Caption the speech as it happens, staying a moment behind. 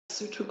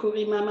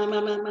Sutukuri mama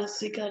mama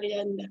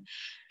sikarianda.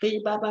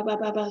 Reba baba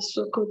baba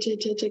sokote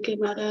tete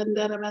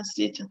maranda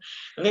rabasita.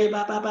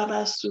 Reba baba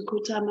baba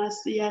sukuta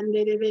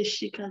masiande rebe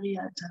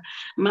shikariata.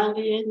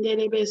 Mariende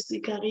rebe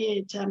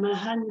sikarieta.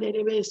 Mahande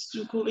rebe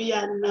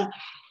sukuriana.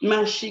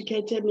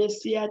 Mashikete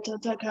mesiata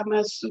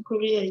takama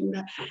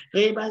sukurienda.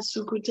 Reba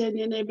sukute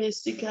nebe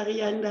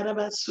sikarianda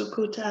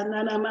rabasukuta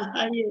nana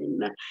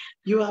mahayena.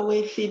 You are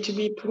worthy to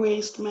be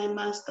praised, my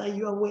master.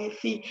 You are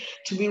worthy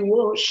to be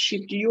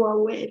worshipped. You are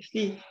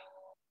worthy.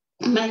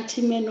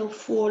 Mighty man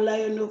of war,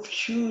 Lion of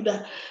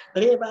Judah,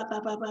 Reba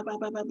Baba Baba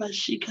Baba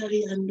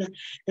Shikarianda,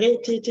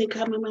 Retete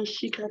Kamama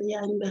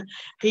Shikarianda,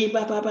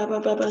 Reba Baba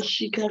Baba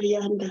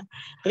Shikarianda,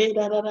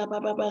 Reda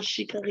Baba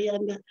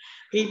Shikarianda,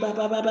 Reba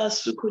Baba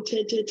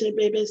Sukutete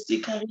Bebe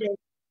Sikarianda.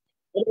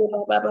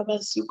 Baba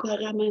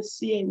Sukara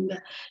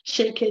Masienda,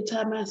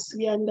 Sheketa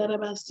Masianda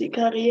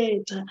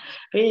Rabasikarieta,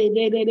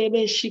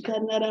 Rede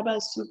Shikanara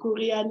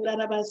Basukurianda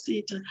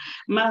Rabasita,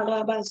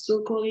 Maraba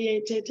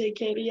Sukuriete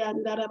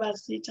Tekerianda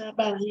Rabasita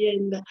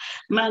Barienda,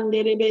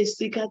 Manderebe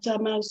Sikata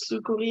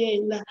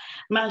Masukurienda,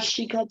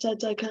 Mashikata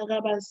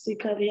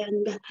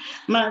Takarabasikarianda,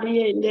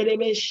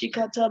 Marienderebe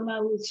Shikata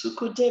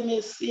Mausukute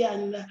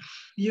Mesianda.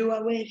 You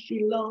are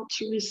worthy, Lord,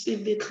 to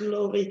receive the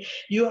glory.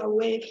 You are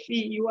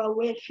worthy,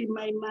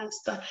 my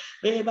master.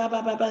 Reba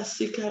baba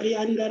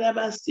sikarianda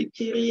raba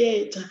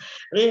sikirieta.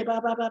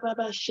 Reba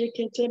baba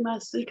shekete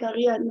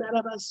masikarianda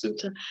raba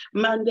suta.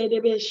 Mande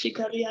debe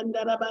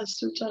shikarianda raba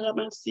suta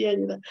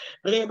ramasienda.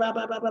 Reba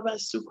baba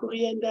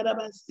sukurienda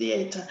raba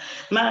sieta.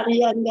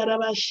 Marianda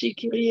raba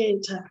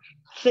shikirieta.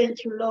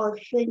 Thank you, Lord.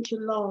 Thank you,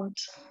 Lord.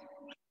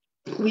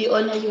 We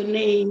honor your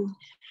name.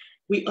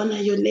 We honor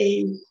your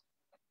name.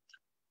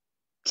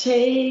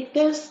 Take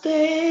the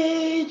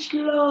stage,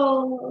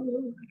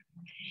 Lord,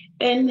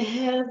 and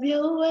have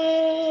your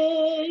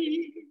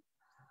way.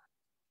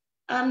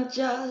 I'm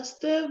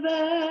just a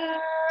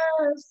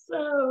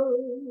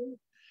vessel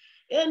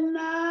and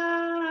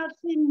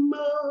nothing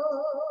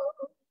more.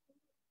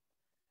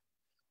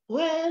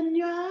 When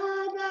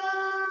you're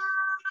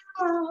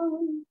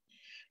down,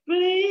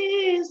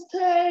 please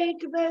take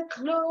the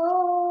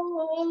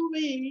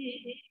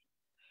glory.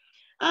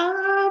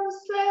 I'm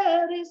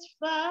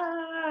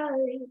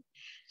satisfied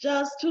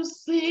just to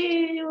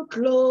see you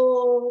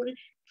glorified.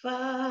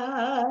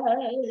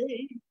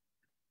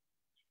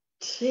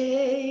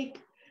 Take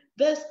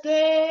the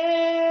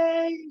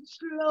stage,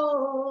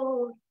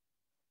 Lord.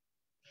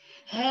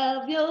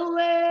 Have your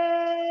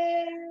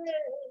way.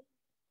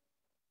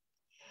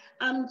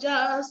 I'm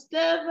just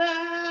a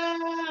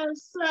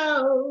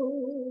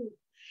vessel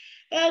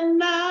and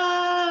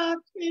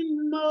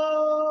nothing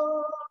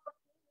more.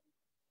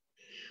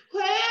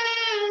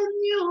 When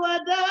you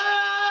are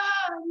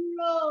done,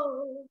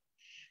 Lord,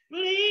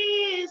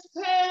 please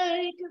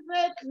take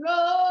the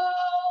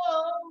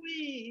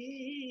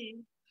glory.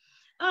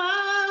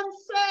 I'm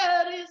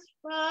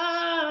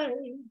satisfied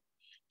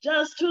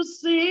just to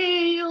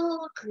see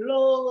you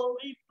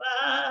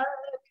glorified.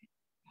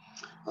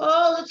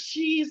 Oh,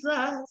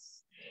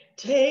 Jesus,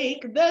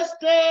 take the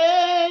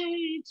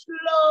stage,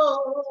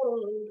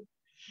 Lord,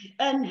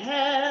 and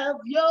have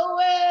your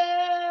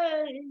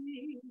way.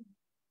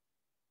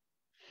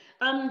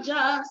 I'm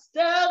just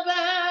a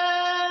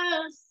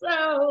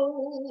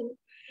vessel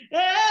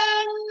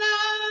and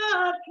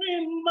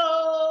nothing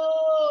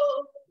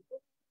more.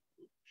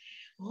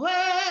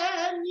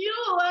 When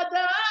you are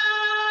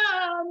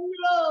done,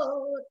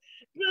 Lord,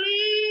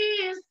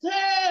 please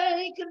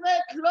take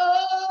the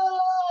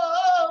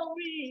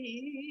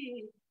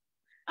glory.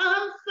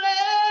 I'm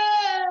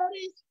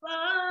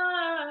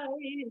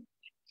satisfied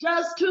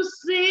just to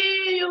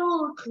see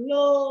you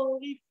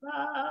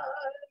glorified.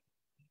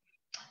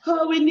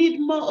 Oh, we need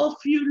more of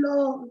you,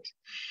 Lord.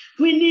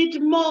 We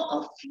need more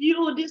of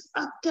you this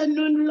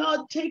afternoon,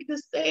 Lord. Take the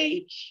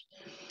stage.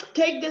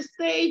 Take the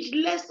stage.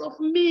 Less of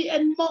me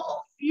and more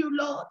of you,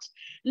 Lord.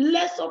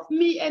 Less of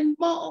me and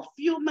more of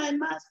you, my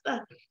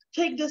master.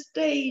 Take the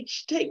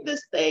stage,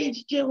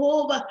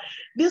 Jehovah.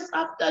 This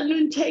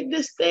afternoon, take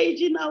the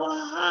stage in our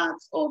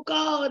hearts, oh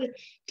God.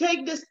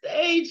 Take the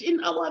stage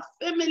in our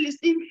families,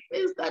 in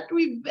things that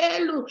we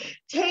value.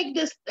 Take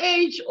the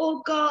stage,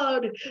 oh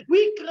God.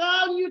 We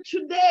crown you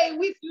today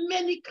with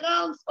many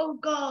crowns, oh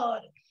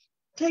God.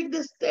 Take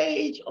the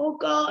stage, oh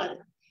God.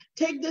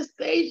 Take the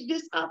stage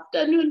this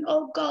afternoon,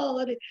 oh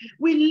God.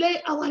 We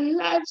lay our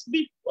lives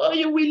before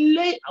you. We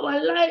lay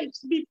our lives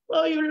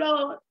before you,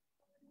 Lord.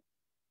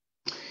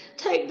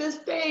 Take the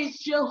stage,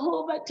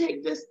 Jehovah,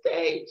 take the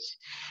stage.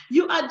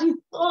 You are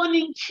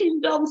dethroning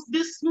kingdoms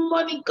this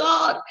morning,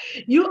 God.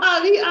 You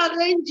are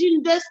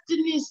rearranging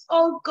destinies,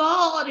 oh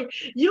God.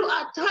 You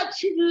are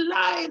touching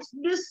lives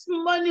this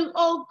morning,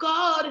 oh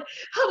God.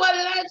 Our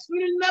lives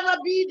will never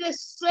be the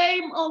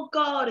same, oh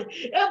God.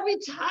 Every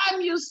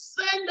time you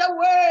send a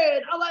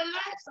word, our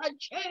lives are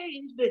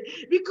changed.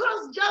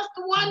 Because just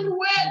one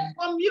word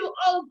from you,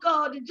 oh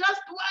God,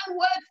 just one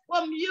word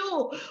from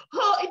you,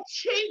 oh, it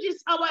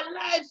changes our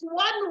lives.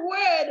 one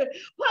word.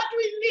 What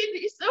we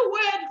need is a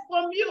word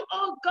from you,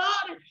 oh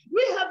God.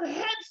 We have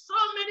had so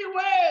many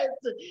words,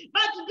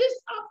 but this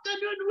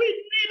afternoon we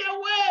need a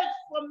word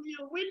from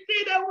you. We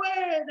need a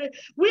word.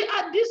 We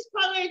are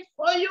desperate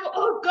for you,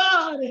 oh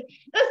God.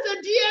 As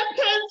the deer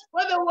pants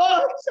for the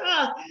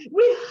water,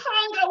 we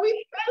hunger,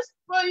 we thirst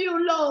for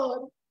you,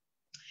 Lord.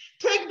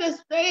 Take the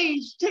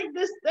stage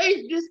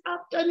this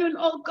afternoon,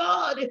 oh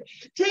God.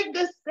 Take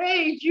the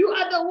stage. You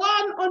are the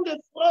one on the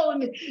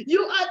throne.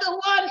 You are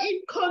the one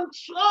in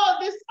control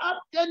this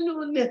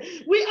afternoon.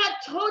 We are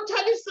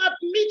totally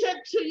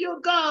submitted to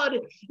you, God.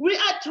 We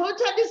are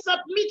totally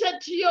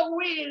submitted to your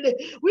will.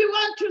 We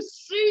want to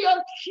see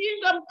your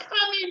kingdom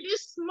coming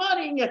this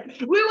morning.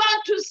 We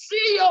want to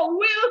see your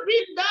will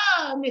be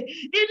done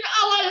in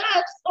our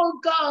lives, oh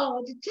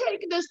God.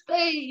 Take the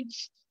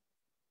stage.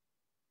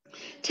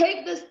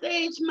 Take the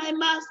stage, my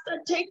master.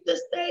 Take the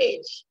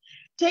stage.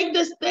 Take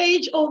the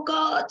stage, oh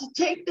God.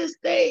 Take the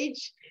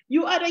stage.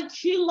 You are the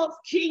King of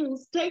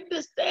Kings. Take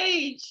the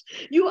stage.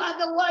 You are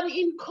the one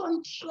in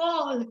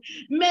control.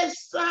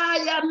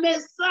 Messiah,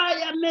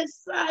 Messiah,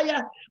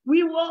 Messiah.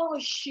 We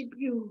worship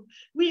you.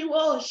 We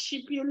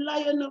worship you,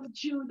 Lion of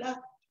Judah.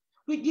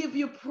 We give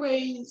you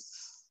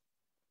praise.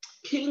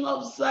 King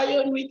of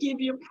Zion, we give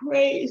you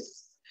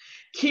praise.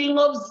 King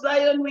of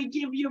Zion, we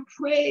give you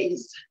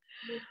praise.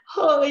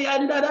 Oh,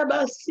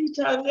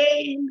 Yandarabasita,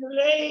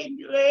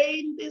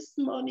 reign this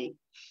morning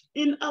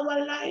in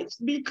our lives.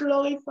 Be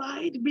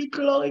glorified, be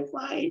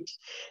glorified.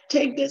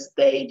 Take the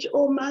stage,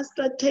 oh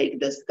Master,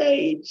 take the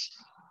stage.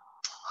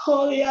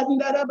 Oh,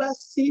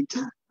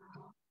 Yandarabasita.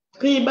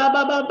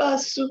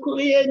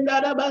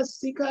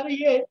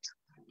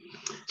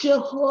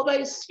 Jehovah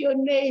is your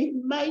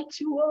name,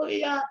 mighty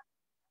warrior.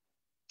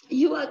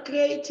 You are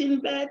great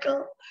in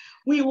battle.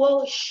 We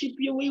worship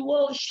you,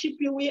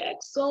 we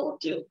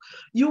exalt you.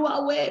 You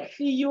are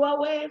worthy, you are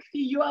worthy,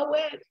 you are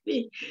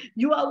worthy.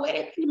 You are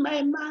worthy,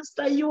 my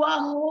master. You are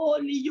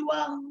holy, you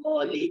are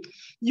holy.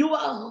 You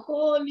are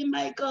holy,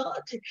 my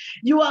God.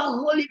 You are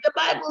holy. The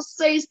Bible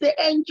says the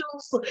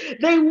angels,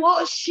 they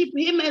worship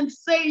him and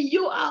say,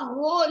 you are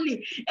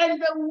holy.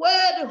 And the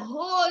word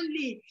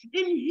holy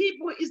in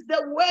Hebrew is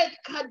the word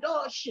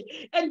kadosh.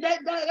 And the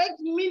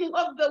direct meaning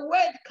of the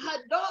word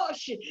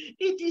kadosh,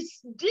 it is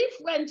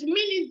different,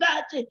 meaning that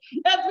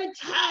every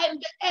time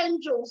the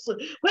angels,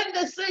 when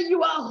they say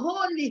you are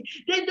holy,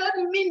 they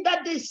don't mean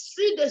that they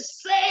see the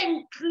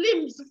same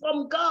glimpse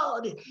from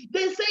God.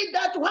 They say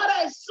that what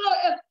I saw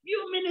a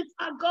few minutes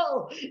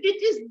ago,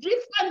 it is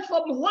different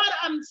from what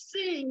I'm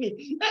seeing.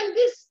 And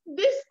this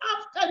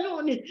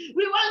afternoon,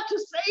 we want to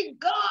say,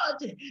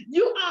 God,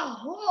 you are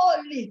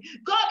holy.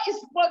 God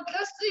is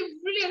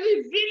progressively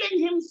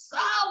revealing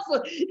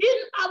himself in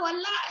our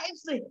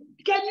lives.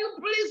 Can you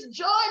please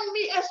join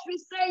me as we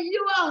say,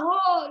 you are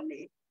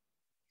holy.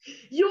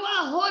 You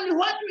are holy.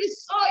 What we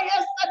saw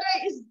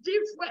yesterday is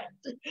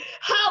different.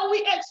 How we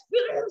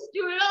experienced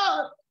you,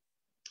 Lord,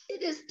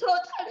 it is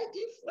totally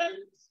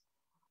different.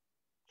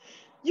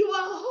 You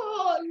are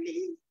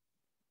holy.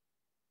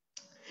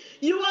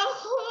 You are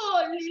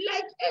holy,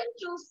 like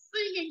angels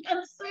singing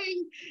and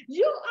saying,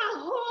 you are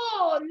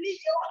holy.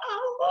 You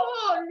are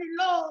holy,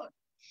 Lord.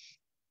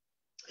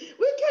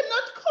 We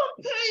cannot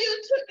compare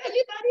you to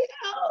anybody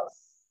else.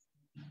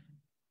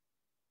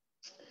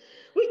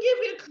 We give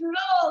you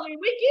glory.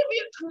 We give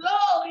you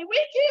glory. We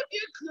give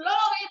you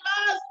glory,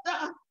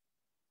 Master.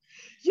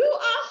 You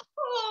are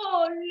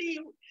holy.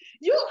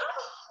 You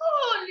are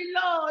holy,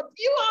 Lord.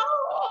 You are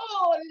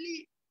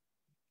holy.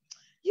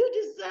 You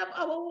deserve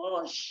our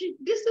worship.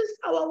 This is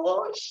our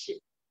worship.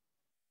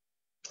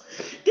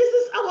 This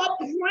is our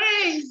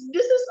praise.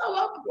 This is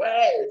our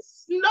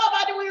praise.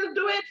 Nobody will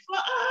do it for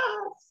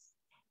us.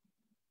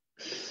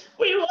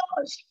 We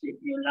worship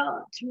you,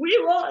 Lord.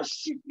 We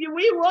worship you.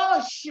 We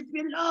worship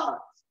you, Lord.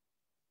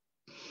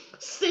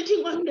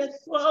 Sitting on the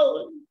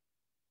throne,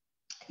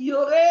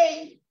 you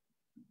reign.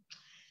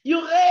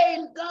 You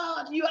reign,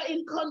 God. You are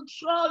in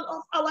control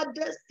of our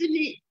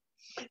destiny.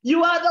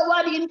 You are the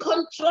one in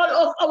control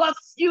of our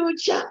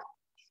future.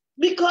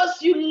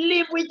 Because you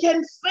live, we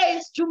can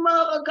face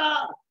tomorrow,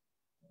 God.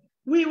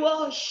 We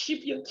worship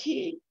you,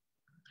 King.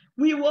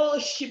 We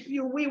worship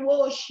you. We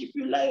worship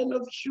you, Lion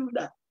of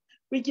Judah.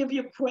 We give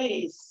you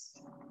praise.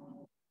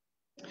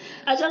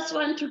 I just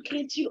want to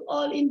greet you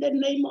all in the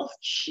name of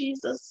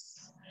Jesus.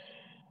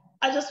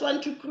 I just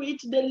want to greet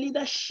the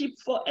leadership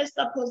for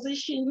Esther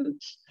position.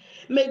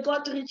 May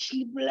God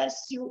richly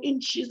bless you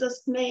in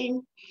Jesus'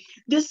 name.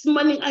 This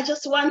morning, I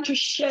just want to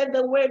share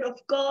the word of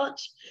God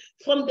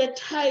from the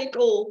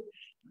title,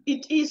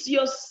 It is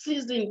your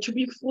season to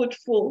be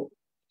fruitful.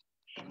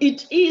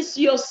 It is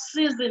your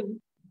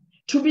season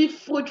to be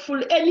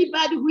fruitful.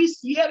 Anybody who is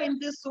hearing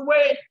this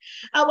word,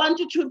 I want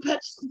you to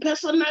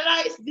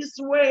personalize this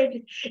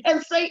word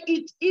and say,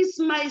 it is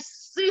my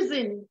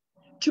season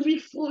to be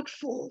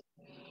fruitful.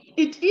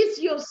 It is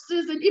your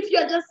season. If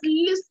you're just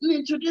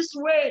listening to this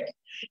word,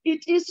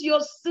 It is your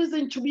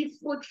season to be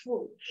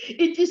fruitful.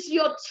 It is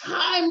your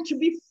time to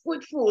be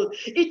fruitful.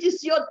 It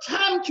is your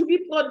time to be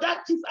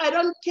productive. I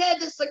don't care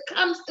the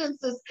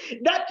circumstances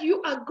that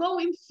you are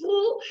going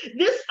through.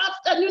 This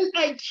afternoon,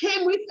 I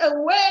came with a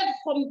word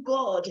from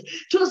God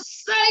to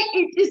say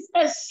it is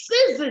a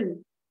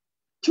season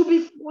to be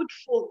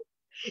fruitful.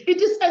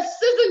 It is a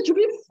season to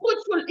be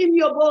fruitful in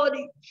your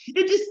body.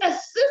 It is a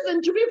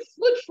season to be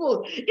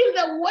fruitful in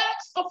the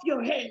works of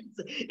your hands.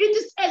 It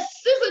is a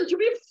season to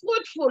be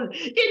fruitful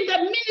in the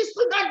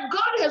ministry that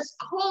God has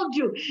called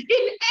you,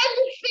 in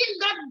everything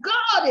that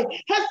God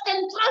has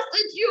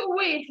entrusted you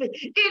with.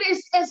 It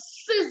is a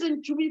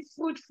season to be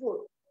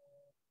fruitful.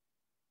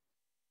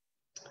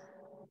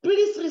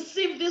 Please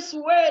receive this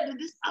word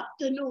this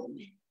afternoon.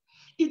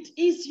 It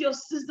is your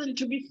season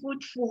to be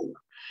fruitful.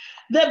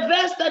 The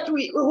verse that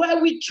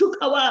where we took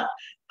our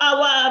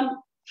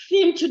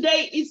theme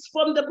today is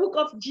from the book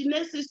of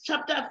Genesis,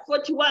 chapter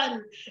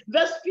 41,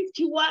 verse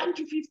 51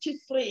 to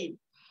 53.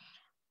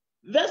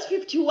 Verse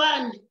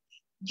 51,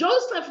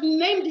 Joseph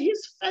named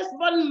his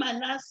firstborn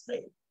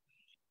Manasseh.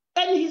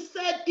 And he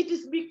said, it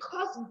is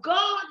because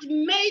God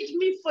made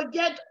me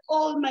forget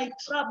all my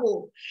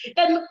trouble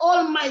and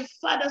all my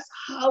father's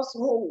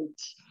household.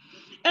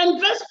 And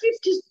verse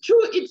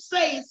 52, it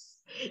says,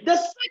 the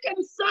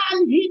second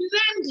son, he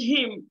named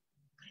him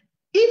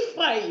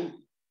Ephraim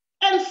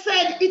and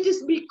said, it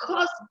is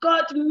because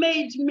God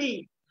made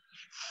me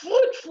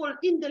fruitful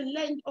in the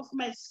land of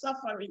my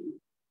suffering.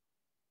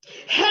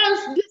 Hence,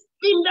 this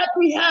thing that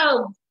we have,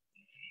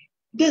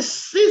 the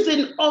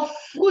season of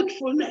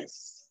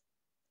fruitfulness.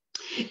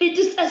 It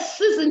is a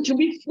season to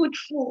be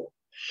fruitful.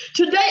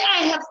 Today,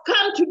 I have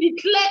come to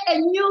declare a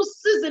new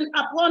season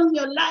upon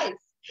your life.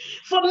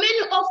 For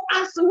many of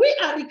us, we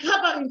are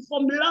recovering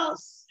from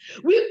loss.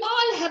 We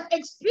all have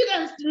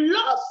experienced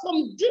loss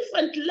from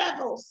different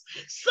levels,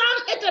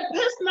 some at a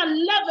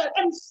personal level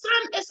and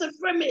some as a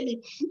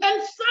family,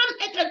 and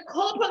some at a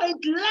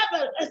corporate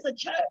level as a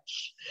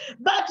church.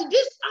 But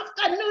this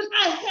afternoon,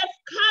 I have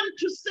come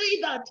to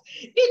say that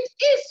it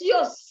is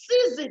your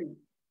season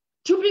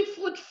to be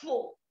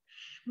fruitful.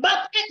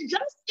 But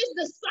just as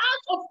the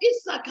sons of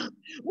Issachar,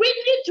 we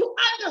need to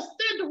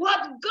understand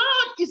what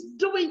God is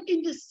doing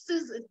in this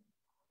season.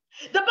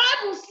 The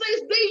Bible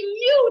says they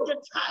knew the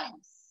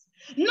times.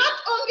 Not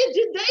only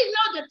did they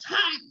know the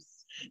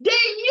times, they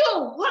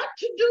knew what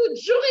to do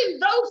during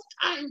those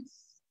times.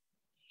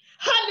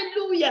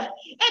 Hallelujah.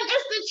 And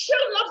as the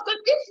children of God,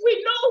 if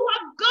we know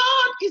what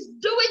God is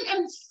doing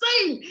and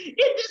saying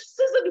in this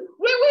season,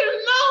 we will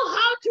know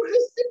how to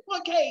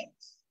reciprocate.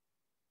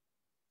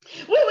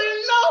 We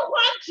will know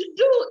what to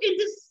do in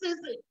this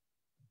season.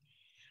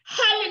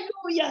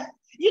 Hallelujah.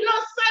 You know,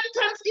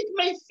 sometimes it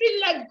may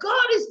feel like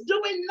God is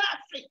doing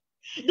nothing.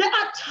 There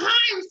are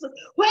times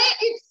where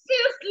it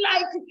feels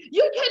like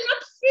you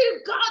cannot feel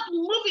God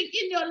moving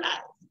in your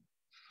life.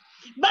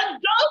 But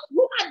those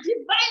who are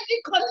divinely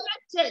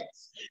connected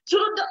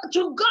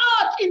to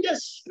God in the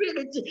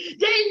spirit,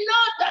 they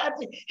know that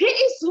He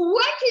is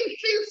working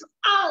things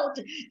out.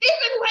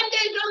 Even when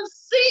they don't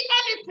see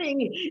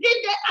anything in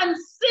the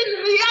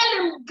unseen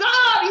realm,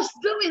 God is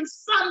doing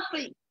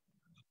something.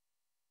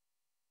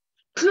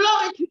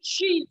 Glory to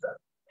Jesus.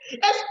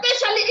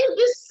 Especially in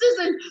this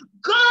season,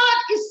 God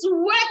is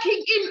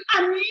working in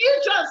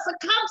unusual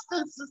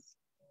circumstances.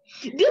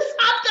 This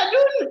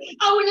afternoon,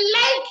 I would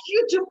like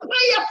you to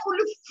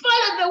prayerfully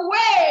follow the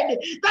word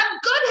that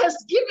God has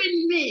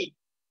given me.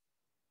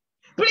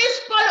 Please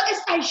follow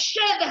as I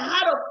share the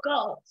heart of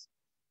God.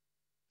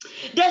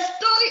 The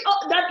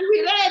story that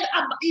we read,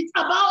 it's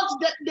about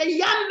the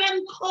young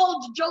man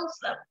called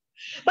Joseph.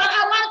 But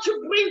I want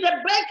to bring the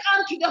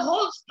background to the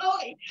whole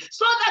story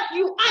so that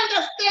you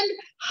understand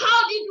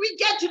how did we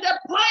get to the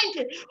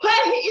point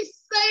where he is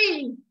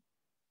saying,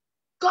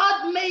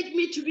 God made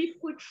me to be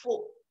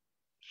fruitful.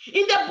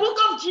 In the book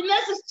of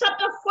Genesis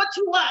chapter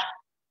 41,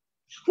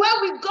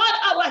 where we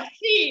got our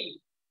theme,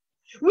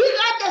 we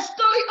read the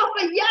story of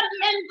a young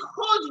man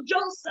called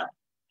Joseph.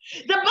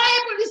 The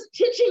Bible is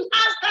teaching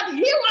us that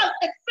he was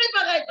a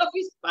favorite of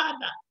his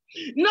father.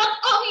 Not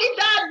only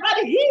that,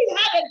 but he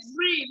had a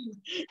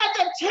dream.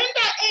 At a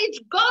tender age,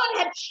 God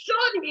had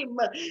shown him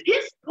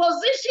his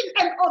position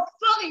and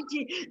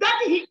authority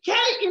that he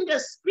carried in the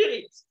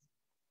spirit.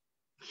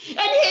 And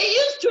he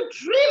used to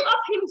dream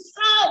of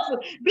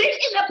himself being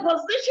in a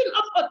position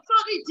of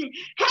authority,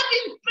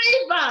 having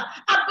favor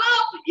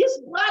above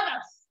his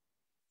brothers.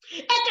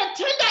 At a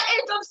tender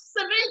age of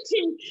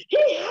 17,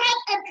 he had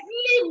a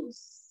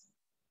glimpse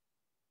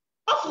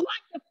of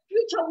what the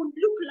future would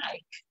look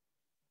like.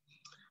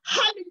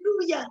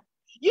 Hallelujah.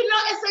 You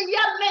know, as a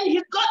young man,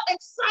 he got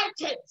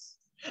excited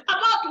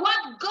about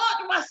what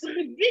God was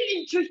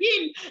revealing to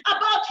him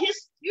about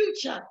his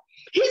future.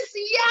 His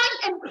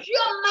young and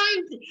pure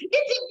mind, it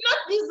did not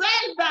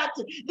desire that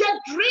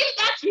the dream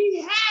that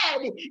he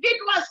had, it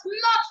was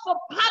not for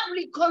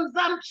public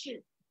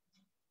consumption.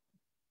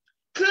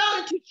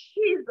 Glory to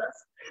Jesus.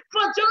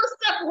 For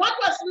Joseph, what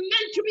was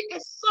meant to be a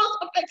source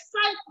of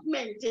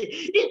excitement,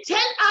 it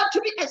turned out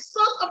to be a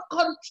source of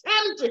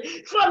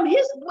contempt from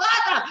his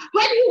brother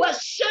when he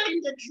was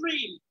sharing the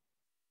dream.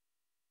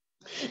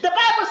 The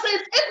Bible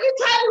says every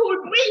time he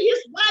would bring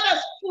his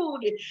brothers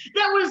food,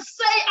 they will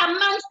say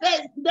amongst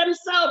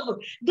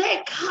themselves,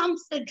 there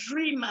comes a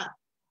dreamer.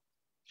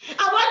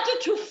 I want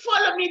you to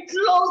follow me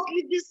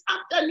closely this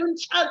afternoon,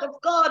 child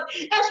of God,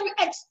 as we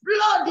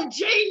explore the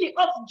journey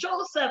of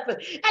Joseph.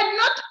 And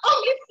not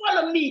only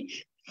follow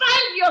me,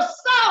 find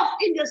yourself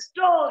in the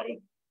story.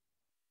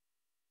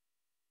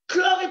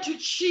 Glory to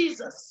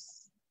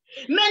Jesus.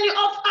 Many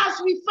of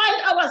us, we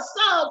find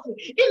ourselves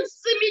in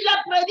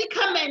similar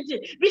predicament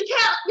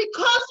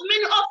because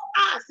many of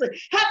us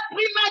have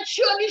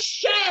prematurely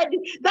shared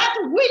that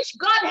which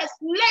God has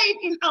laid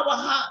in our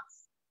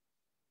hearts.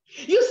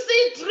 You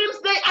see, dreams,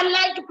 they are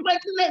like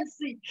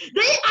pregnancy.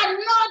 They are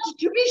not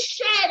to be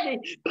shared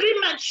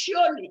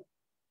prematurely.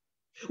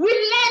 We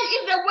learn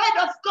in the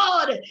word of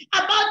God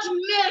about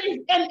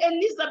Mary and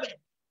Elizabeth.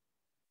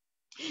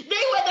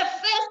 They were the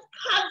first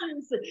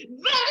cousins,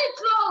 very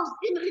close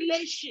in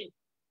relation.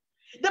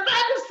 The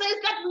Bible says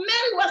that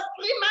Mary was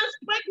 3 months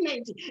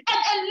pregnant and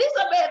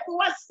Elizabeth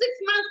was 6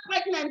 months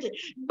pregnant,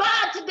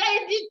 but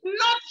they did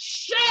not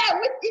share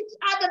with each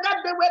other that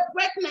they were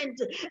pregnant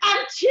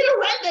until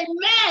when they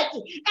met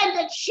and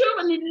the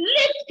children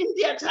lived in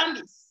their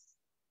tummies.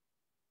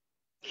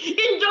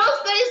 In those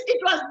days, it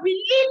was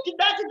believed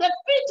that the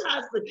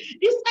fetus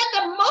is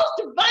at the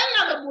most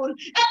vulnerable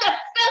at the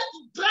first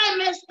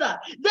trimester.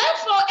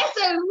 Therefore, as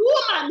a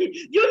woman,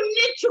 you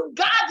need to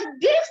guard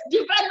this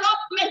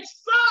development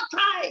so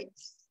tight.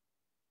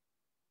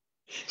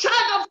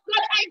 Child of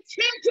God, I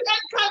came to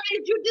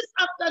encourage you this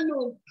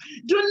afternoon.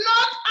 Do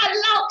not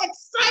allow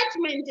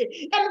excitement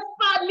and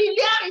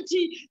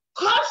familiarity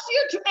cause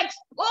you to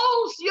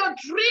expose your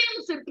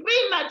dreams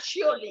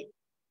prematurely.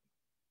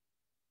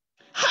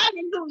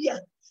 Hallelujah.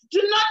 Do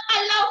not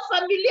allow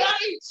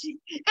familiarity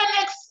and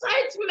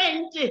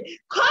excitement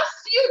cause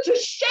you to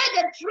share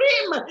the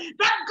dream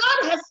that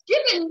God has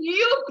given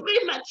you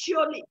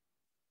prematurely.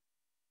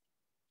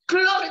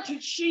 Glory to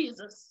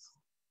Jesus.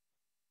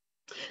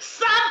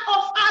 Some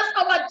of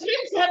us, our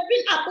dreams have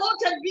been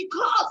aborted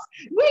because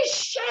we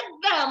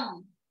shared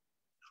them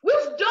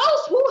with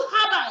those who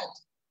harbored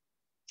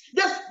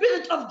the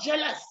spirit of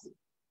jealousy.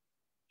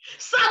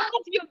 Some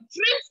of your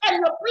dreams and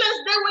your plans,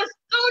 they were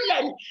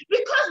stolen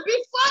because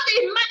before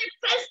they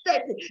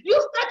manifested,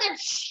 you started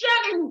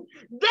sharing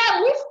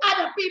them with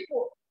other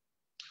people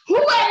who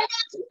were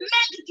not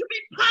meant to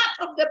be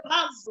part of the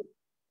puzzle.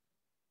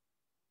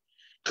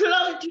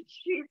 Glory to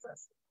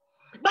Jesus.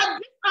 But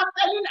this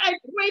afternoon, I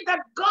pray that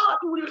God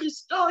will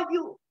restore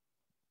you.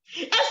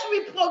 As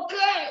we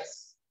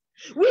progress,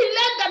 we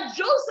learn that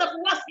Joseph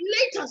was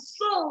later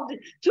sold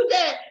to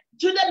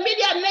the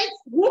Midianites,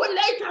 who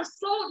later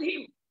sold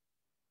him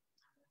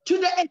to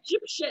the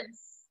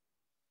Egyptians.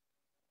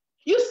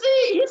 You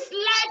see, his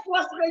life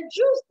was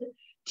reduced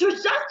to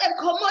just a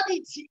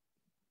commodity.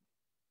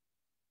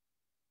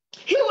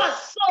 He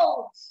was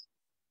sold.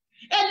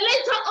 And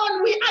later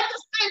on, we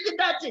understand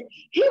that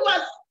he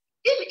was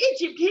in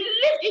Egypt. He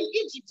lived in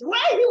Egypt,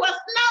 where he was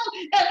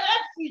now a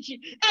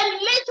refugee. And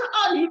later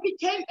on, he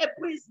became a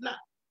prisoner.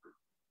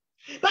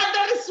 But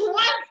there is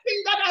one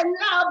thing that I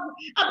love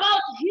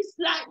about his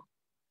life.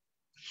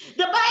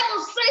 The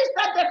Bible says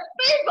that the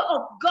favor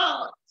of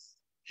God,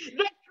 the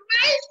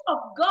grace of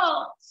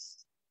God,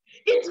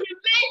 it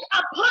remained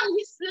upon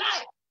his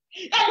life.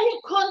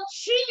 And God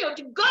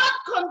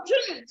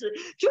continued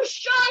to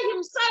show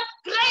himself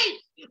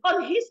great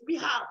on his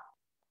behalf.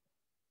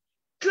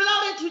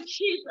 Glory to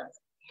Jesus.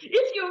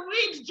 If you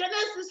read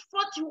Genesis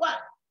 41,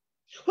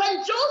 when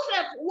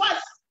Joseph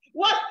was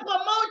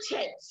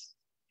promoted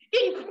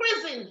in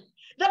prison,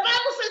 the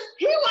Bible says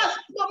he was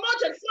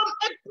promoted from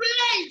a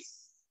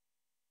place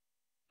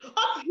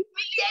of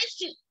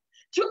humiliation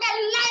to a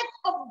life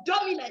of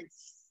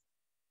dominance.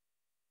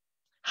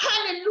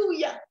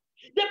 Hallelujah.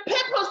 The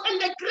purpose and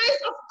the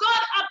grace of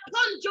God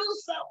upon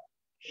Joseph,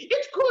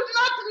 it could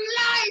not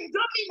lie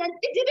dominant.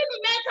 It didn't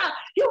matter.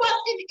 He was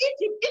in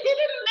Egypt. It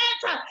didn't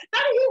matter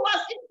that he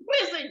was in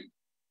prison.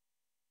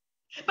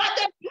 But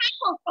the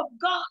purpose of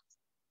God,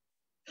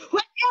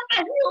 wherever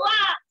he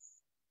was,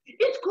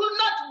 it could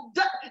not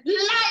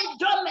lie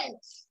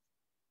dormant.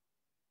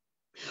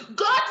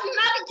 God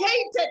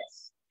navigated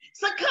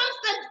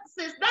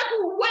circumstances that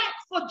will work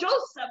for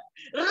Joseph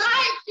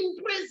right in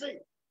prison.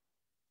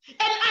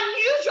 An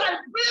unusual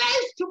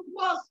place to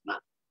prosper.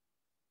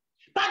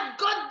 But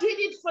God did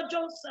it for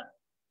Joseph.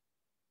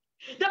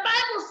 The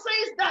Bible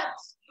says that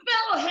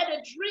Pharaoh had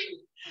a dream,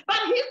 but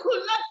he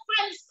could not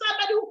find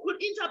somebody who could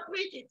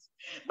interpret it.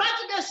 But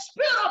the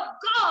Spirit of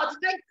God,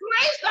 the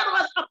grace that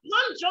was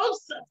upon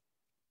Joseph,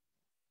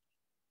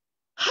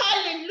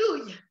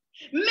 hallelujah,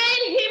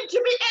 made him to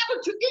be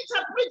able to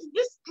interpret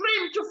this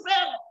dream to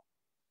Pharaoh.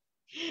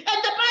 And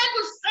the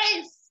Bible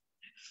says,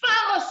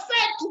 Pharaoh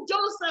said to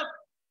Joseph,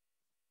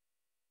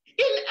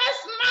 in as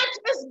much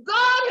as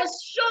God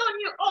has shown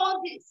you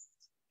all this,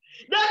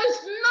 There is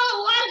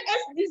no one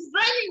as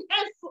designing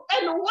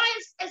and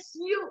wise as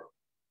you.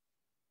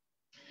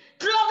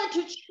 Glory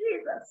to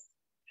Jesus.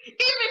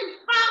 Even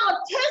Pharaoh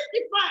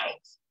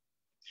testified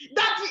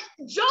that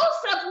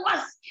Joseph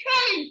was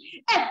carrying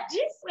a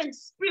different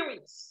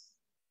spirit.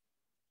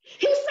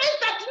 He said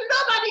that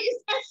nobody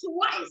is as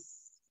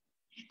wise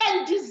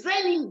and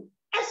discerning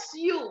as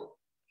you.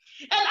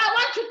 And I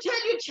want to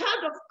tell you,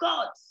 child of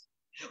God,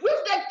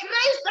 with the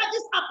grace that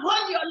is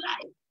upon your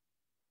life,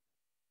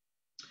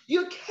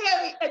 you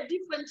carry a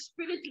different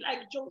spirit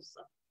like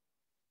Joseph.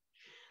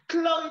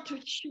 Glory to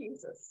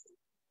Jesus.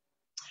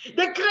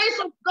 The grace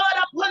of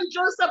God upon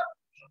Joseph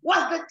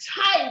was the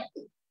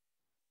type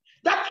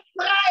that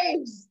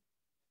thrives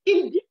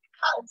in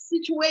difficult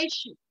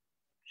situations.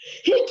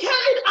 He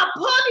carried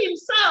upon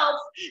himself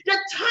the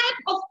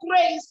type of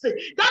grace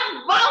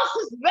that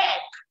bounces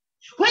back.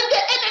 When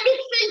the enemy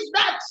thinks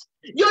that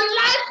your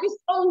life is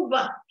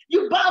over,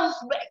 you bounce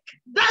back.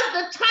 That's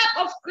the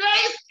type of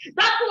grace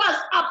that was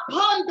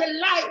upon the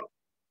life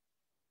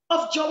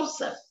of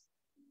Joseph.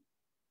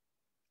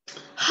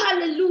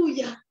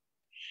 Hallelujah.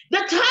 The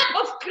type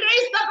of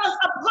grace that was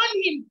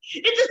upon him,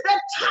 it is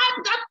the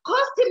type that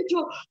caused him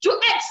to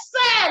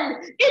excel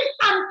in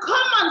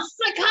uncommon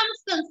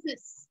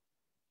circumstances.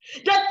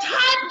 The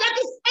type that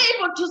is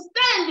able to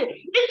stand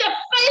in the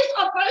face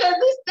of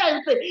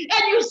resistance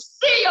and you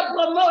see your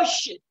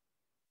promotion.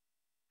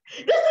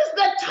 This is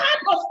the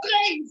type of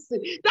grace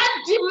that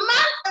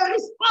demands a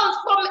response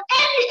from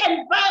any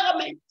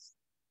environment.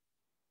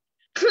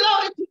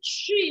 Glory to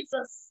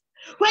Jesus.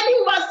 When he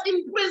was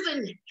in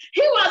prison,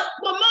 he was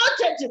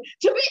promoted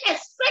to be a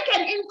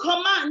second in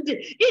command in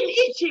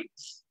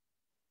Egypt.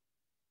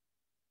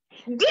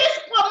 This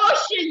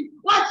promotion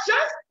was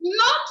just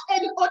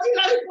not an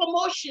ordinary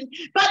promotion,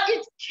 but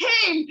it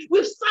came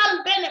with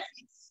some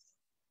benefits.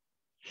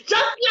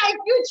 Just like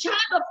you, child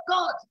of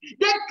God,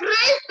 the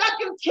grace that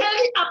you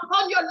carry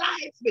upon your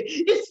life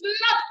is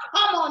not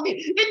common.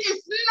 It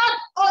is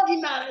not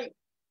ordinary.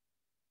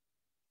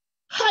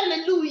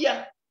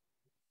 Hallelujah.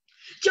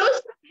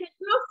 Joseph had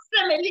no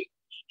family.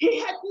 He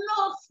had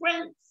no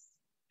friends.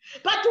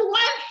 But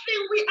one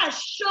thing we are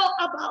sure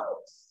about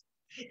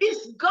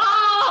is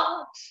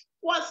God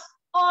was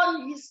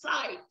on his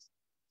side.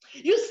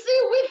 You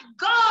see, with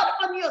God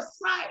on your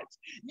side,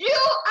 you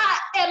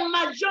are a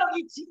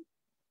majority.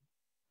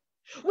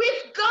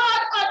 With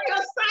God on your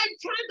side,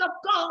 child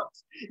of God,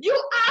 you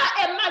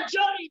are a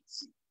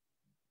majority.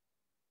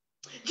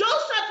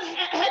 Joseph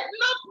had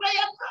no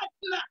prayer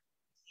partner.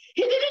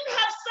 He didn't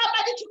have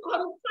somebody to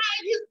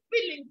confide his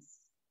feelings.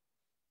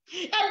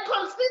 And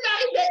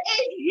considering the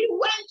age he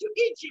went to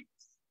Egypt,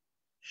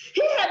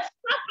 he had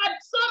suffered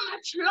so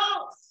much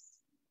loss.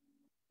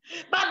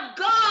 But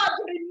God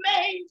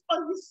remained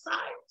on his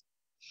side.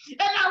 And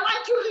I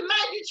want to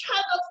remind you,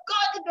 child of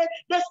God,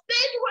 the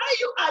state where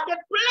you are, the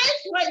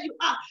place where you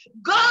are,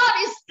 God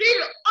is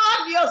still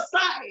on your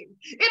side.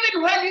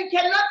 Even when you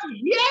cannot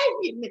hear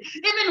him,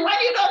 even when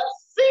you don't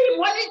see him,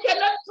 when you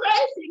cannot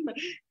trace him,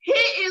 he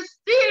is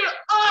still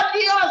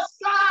on your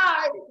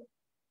side.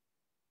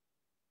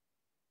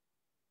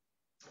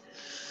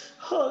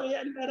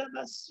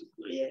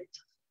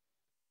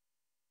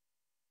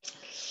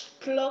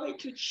 Glory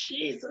to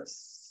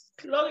Jesus.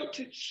 Glory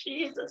to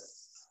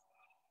Jesus.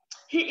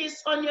 He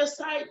is on your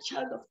side,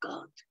 child of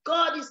God.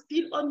 God is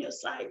still on your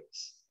side.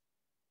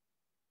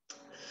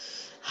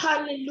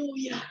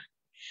 Hallelujah.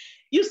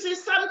 You see,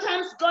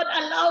 sometimes God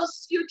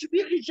allows you to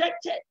be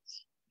rejected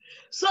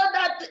so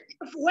that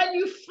when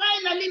you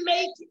finally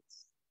make it,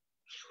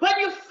 when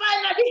you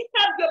finally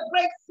have your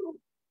breakthrough,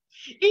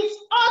 it's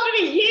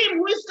only him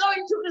who is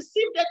going to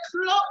receive the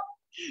glory.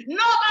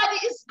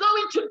 Nobody is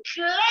going to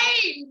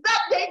claim that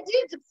they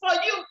did it for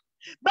you,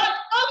 but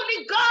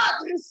only God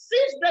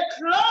receives the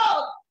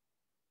glory.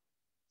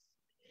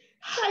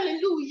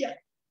 Hallelujah.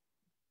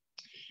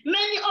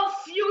 Many of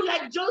you,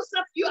 like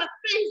Joseph, you are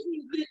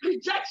facing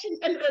rejection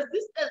and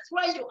resistance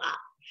where you are.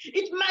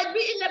 It might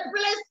be in a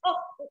place of,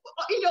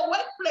 in your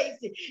workplace.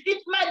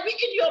 It might be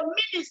in your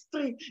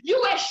ministry. You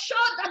are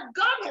sure that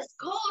God has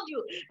called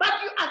you, but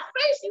you are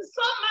facing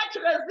so much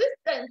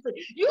resistance.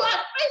 You are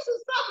facing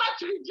so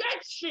much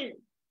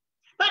rejection.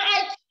 But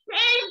I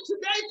came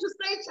today to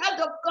say,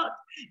 child of God,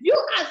 you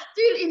are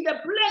still in the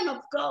plan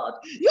of God.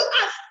 You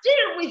are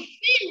still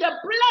within the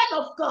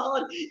plan of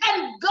God,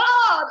 and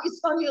God is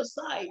on your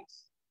side.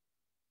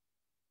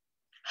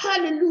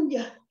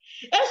 Hallelujah.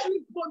 As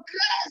we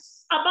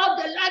progress about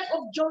the life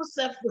of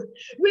Joseph,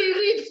 we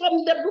read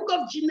from the book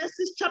of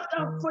Genesis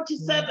chapter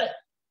 47.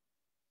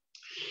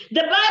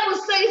 The Bible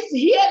says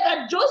here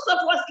that Joseph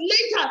was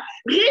later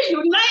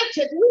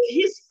reunited with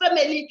his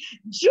family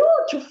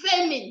due to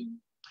famine.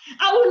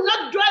 I will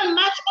not dwell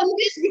much on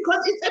this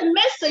because it's a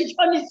message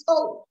on its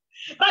own.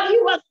 But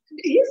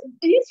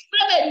his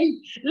family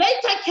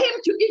later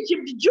came to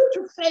Egypt due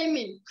to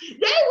famine.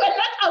 They were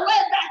not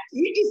aware that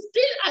he is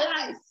still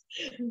alive.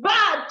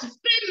 But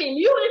famine,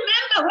 you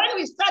remember when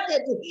we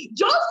started,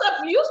 Joseph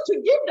used to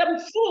give them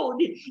food.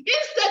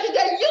 Instead,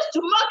 they used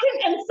to mock him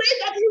and say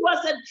that he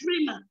was a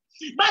dreamer.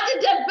 But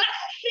the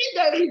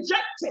they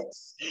rejected,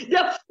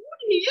 the food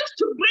he used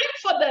to bring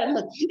for them,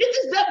 it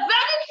is the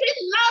very thing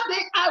now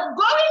they are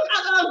going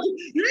around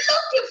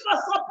looking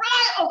for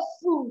supply of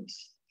food.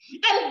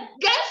 And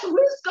guess who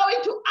is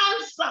going to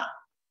answer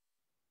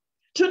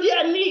to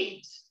their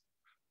needs?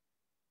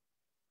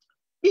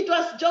 It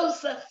was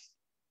Joseph.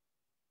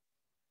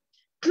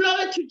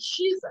 Glory to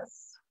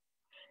Jesus.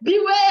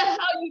 Beware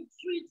how you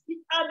treat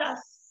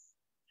others.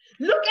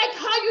 Look at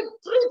how you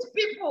treat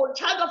people,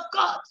 child of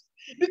God.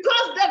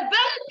 Because the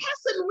very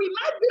person we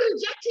might be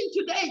rejecting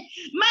today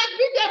might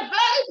be the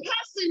very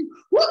person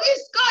who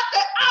is got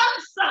the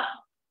answer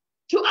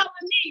to our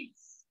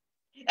needs.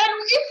 And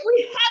if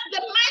we have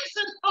the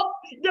mindset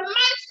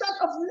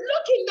of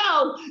looking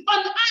down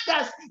on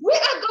others, we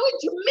are going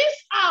to miss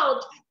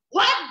out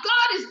what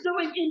God is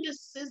doing in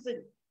this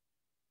season.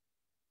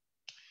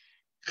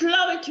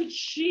 Glory to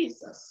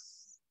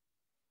Jesus.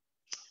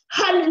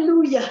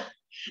 Hallelujah.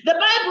 The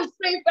Bible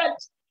says that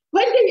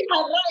when they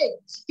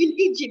arrived in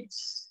Egypt,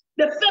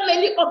 the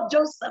family of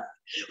Joseph,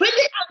 when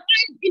they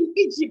arrived in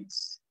Egypt,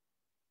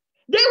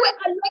 they were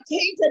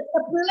allocated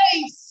a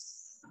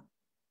place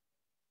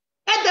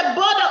at the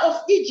border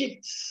of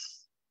Egypt,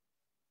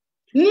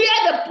 near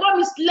the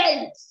promised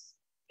land.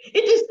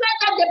 It is said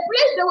that the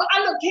place they were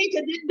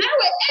allocated, they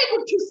were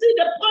able to see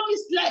the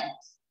promised land.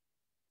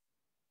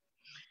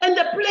 And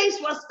the place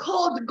was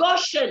called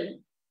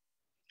Goshen,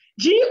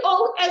 Goshen.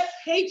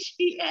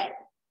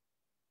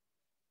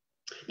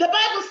 The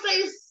Bible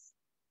says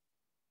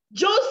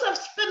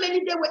Joseph's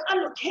family, they were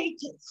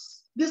allocated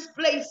this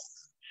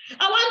place.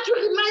 I want to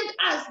remind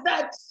us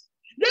that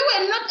they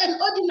were not an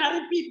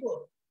ordinary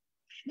people.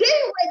 They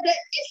were the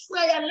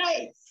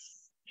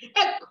Israelites,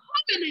 a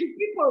covenant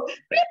people,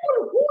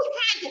 people who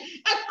had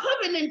a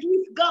covenant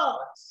with God.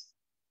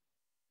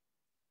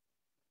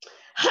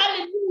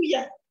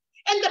 Hallelujah.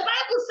 And the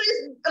Bible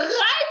says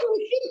right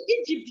within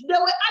Egypt, they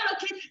were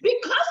allocated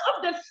because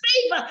of the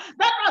favor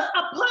that was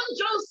upon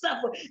Joseph.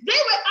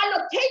 They were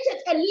allocated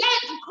a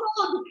land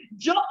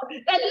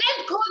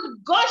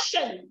called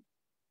Goshen.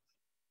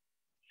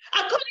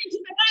 According to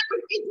the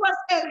Bible, it was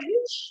a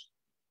rich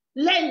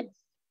land.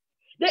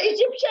 The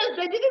Egyptians,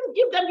 they didn't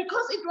give them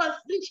because it was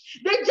rich.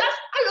 They just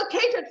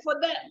allocated for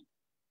them.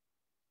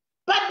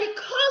 But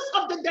because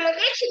of the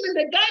direction and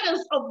the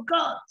guidance of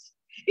God,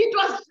 it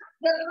was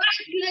the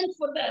right land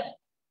for them.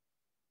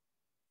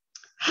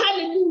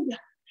 Hallelujah.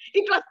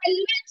 It was a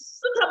land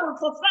suitable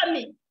for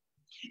farming.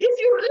 If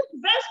you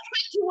read verse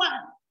 21,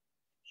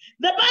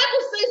 the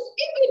Bible says,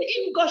 even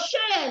in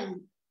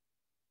Goshen,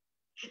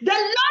 the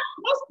Lord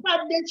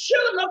prospered the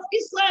children of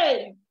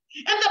Israel.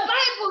 And the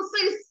Bible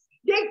says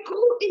they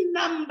grew in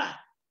number.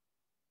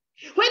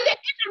 When the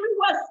enemy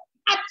was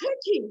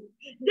attacking,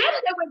 then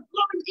they were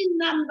growing in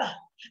number.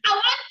 I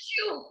want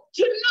you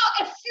to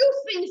know a few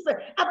things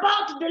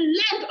about the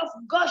land of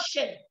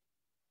Goshen.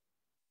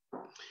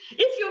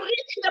 If you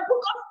read in the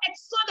book of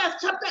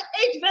Exodus chapter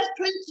 8 verse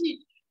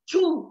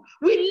 22,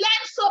 we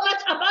learn so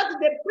much about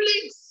the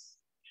plagues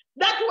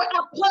that were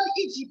upon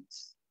Egypt.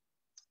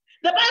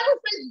 The Bible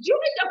says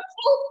during the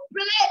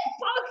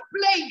fourth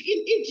plague in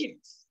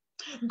Egypt,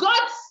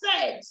 God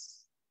says,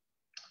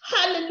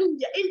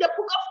 hallelujah, in the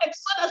book of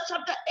Exodus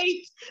chapter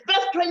 8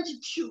 verse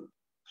 22,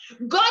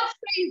 God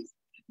says,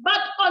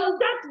 but on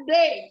that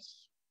day,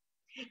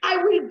 I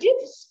will give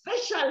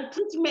special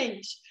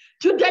treatment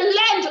to the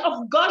land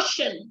of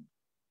Goshen.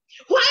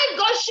 Why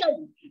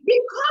Goshen?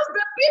 Because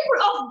the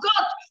people of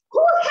God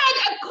who had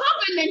a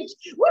covenant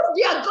with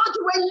their God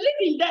were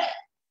living there.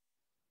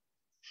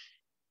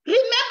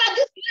 Remember,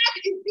 this land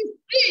is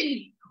still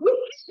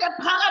within the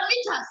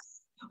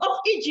parameters of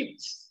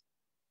Egypt.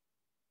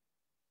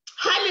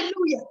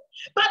 Hallelujah.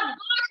 But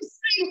God is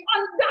saying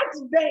on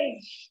that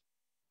day,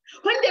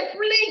 when the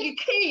plague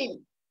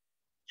came,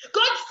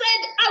 God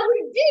said, I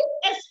will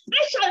give a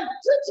special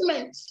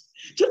treatment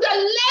to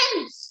the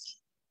lands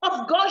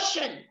of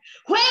Goshen,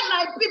 where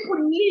my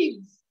people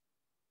live.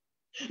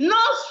 No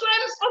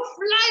swarms of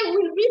flies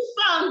will be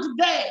found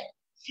there.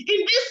 In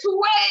this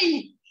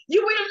way,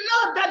 you will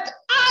know that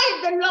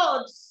I, the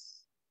Lord,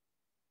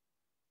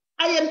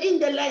 I am in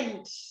the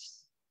land.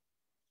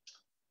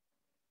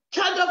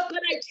 Child of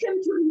God, I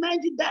came to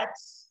remind you that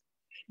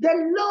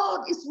the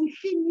Lord is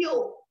within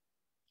you.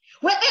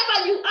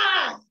 Wherever you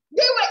are,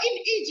 they were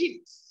in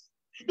Egypt.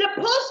 The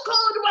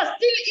postcode was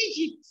still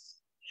Egypt.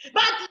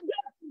 But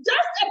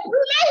just a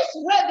place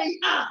where they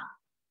are.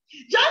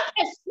 Just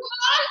a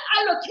small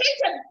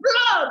allocated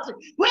plot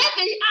where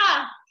they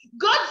are.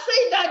 God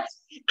said that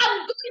I'm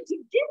going to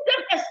give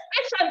them a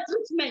special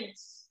treatment.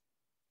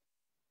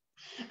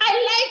 I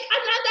like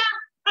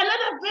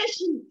another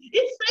version.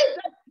 It says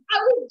that I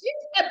will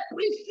give a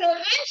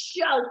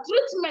preferential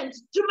treatment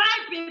to my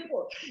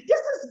people. This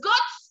is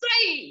God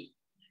saying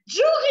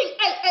during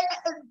a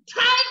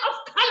time of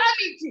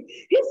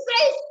calamity. He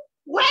says,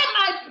 where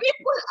my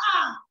people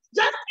are,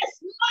 just a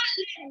small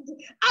land,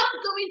 I'm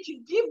going to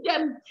give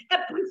them a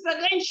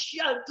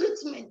preferential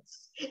treatment,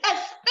 a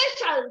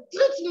special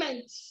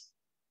treatment.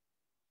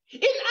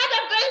 In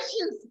other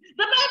versions,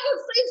 the Bible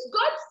says,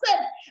 God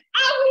said,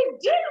 I will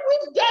deal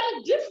with them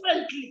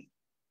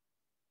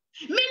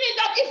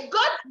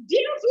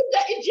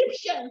the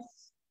Egyptians.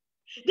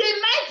 They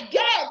might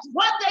get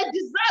what they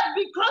deserve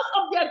because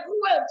of their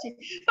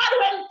cruelty. But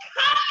when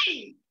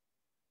coming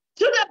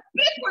to the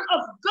people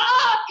of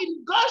God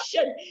in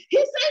Goshen, he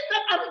says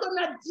that I'm going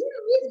to deal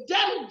with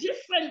them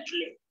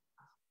differently.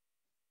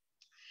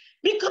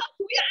 Because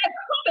we are a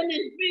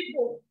covenant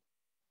people.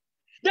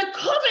 The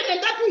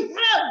covenant that we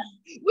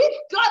have with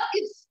God,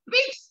 it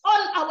speaks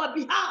on our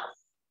behalf.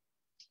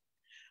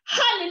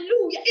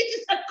 Hallelujah. It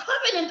is a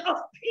covenant of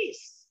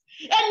peace.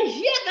 And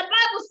here the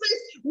Bible says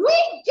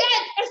we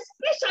get a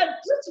special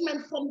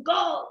treatment from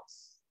God.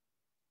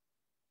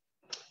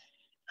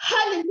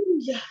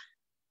 Hallelujah.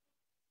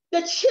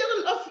 The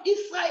children of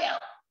Israel,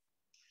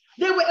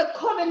 they were a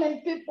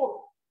covenant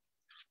people.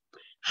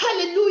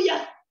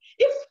 Hallelujah.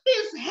 If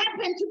things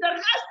happen to the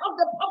rest of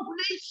the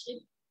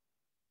population,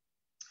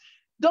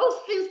 those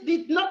things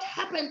did not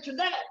happen to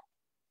them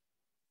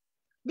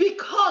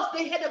because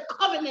they had a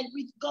covenant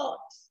with God.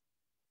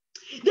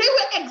 They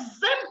were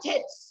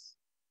exempted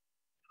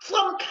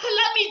from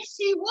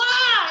calamity.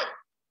 Why?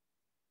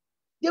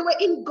 They were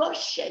in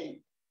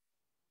Goshen,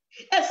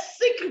 a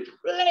secret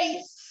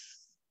place.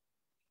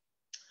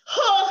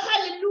 Oh,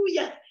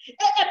 hallelujah.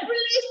 A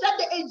place that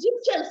the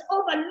Egyptians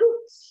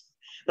overlooked.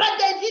 But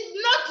they did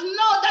not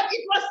know that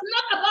it was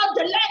not about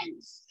the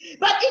land,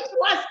 but it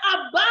was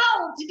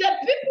about the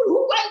people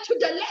who went to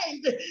the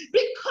land,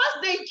 because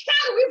they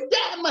carry with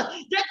them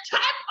the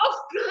type of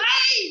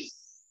grace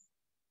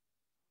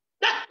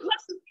that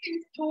causes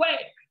things to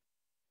work.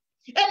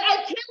 And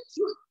I came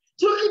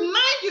to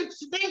remind you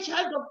today,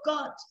 child of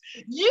God,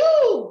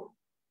 you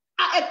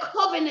are a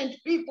covenant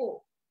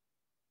people.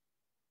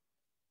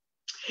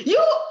 You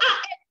are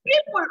a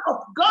people of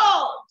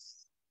God.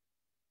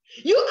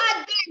 You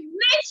are the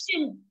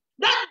nation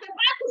that the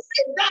Bible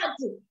says that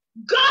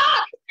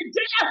God is a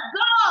jealous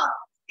God.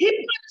 He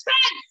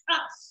protects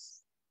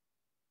us.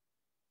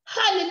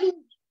 Hallelujah.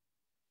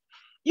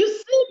 You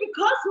see,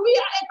 because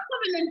we are a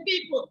covenant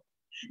people,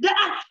 there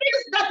are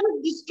things that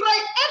will destroy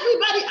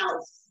everybody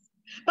else,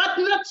 but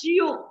not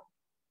you.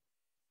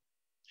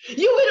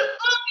 You will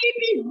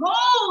only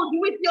behold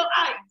with your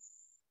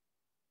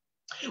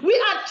eyes. We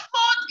are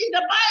taught in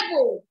the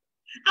Bible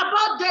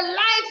about the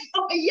life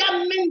of a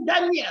young man,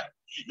 Daniel.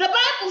 The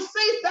Bible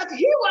says that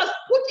he was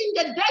put in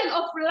the den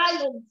of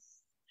lions,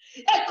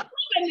 a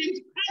covenant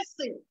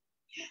person.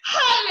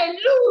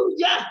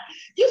 Hallelujah.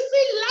 You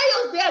see,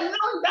 lions, they are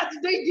known that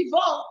they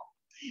devour.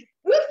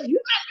 With human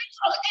beings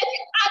or any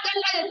other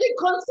lion, they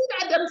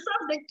consider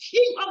themselves the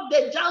king of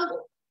the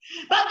jungle.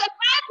 But the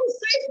Bible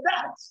says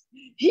that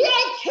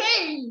here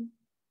came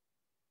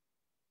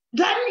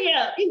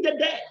Daniel in the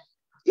den.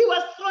 He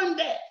was thrown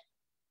there.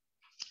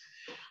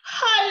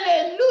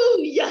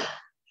 Hallelujah.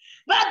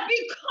 But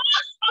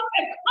because of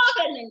a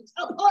covenant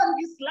upon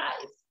his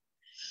life,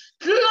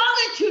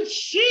 glory to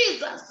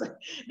Jesus,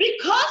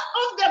 because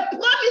of the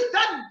promise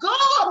that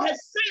God has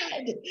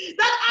said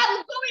that I'm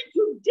going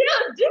to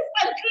deal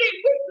differently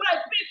with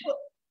my people.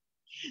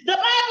 The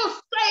Bible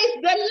says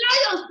the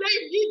lions, they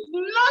did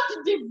not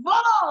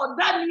devour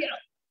Daniel.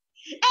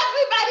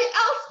 Everybody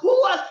else who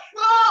was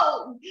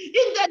thrown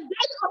in the den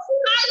of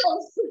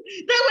lions,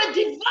 they were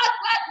devoured,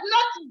 but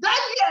not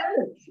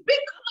Daniel,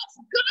 because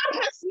God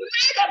has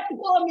made a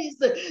promise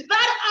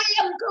that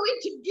I am going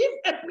to give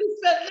a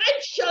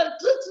preferential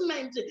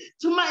treatment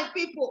to my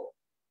people.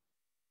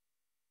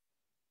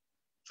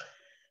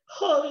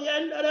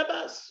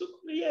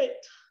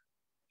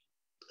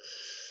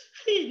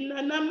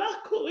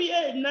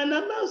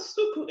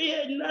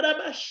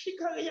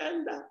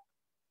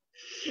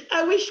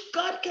 I wish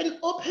God can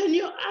open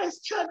your eyes,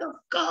 child of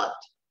God,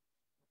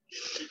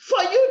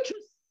 for you to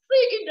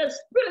see in the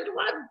spirit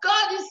what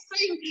God is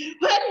saying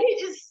when he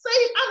is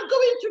saying, I'm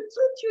going to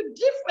treat you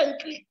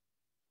differently.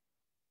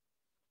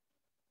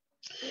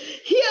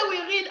 Here we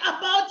read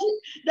about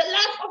the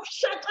life of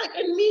Shadrach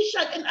and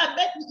Meshach and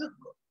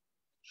Abednego.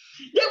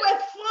 They were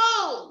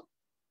thrown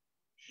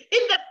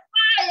in the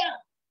fire.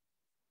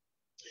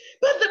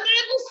 But the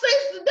Bible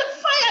says the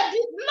fire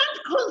did not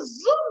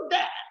consume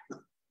them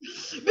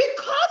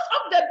because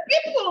of the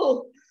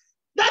people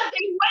that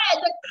they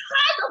were, the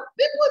kind of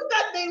people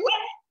that they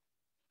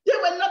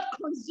were not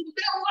consumed.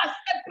 There was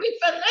a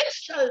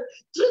preferential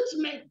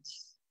treatment.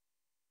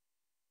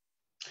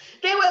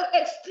 They were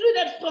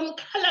excluded from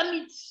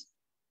calamity.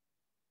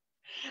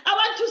 I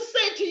want to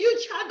say to you,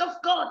 child of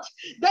God,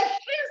 the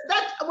things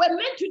that were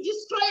meant to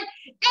destroy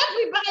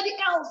everybody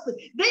else,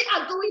 they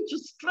are going to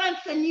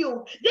strengthen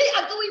you.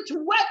 They are going to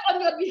work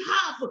on your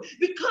behalf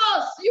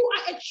because you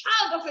are a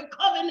child of a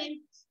covenant.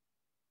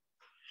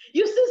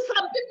 You see,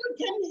 some people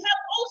can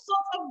have all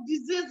sorts of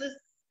diseases,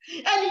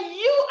 and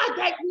you are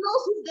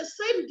diagnosed with the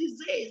same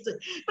disease.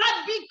 But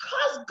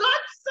because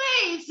God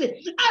says,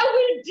 I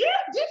will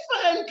deal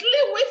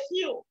differently with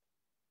you,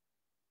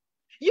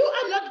 you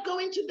are not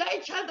going to die,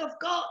 child of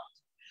God.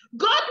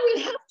 God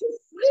will have to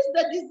freeze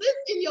the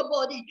disease in your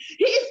body.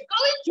 He is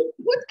going to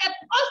put a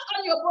pause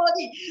on your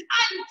body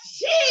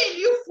until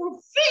you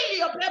fulfill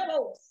your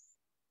purpose.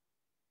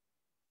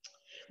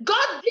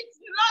 God did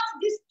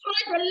not destroy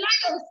destroy the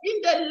lions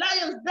in the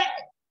lion's den,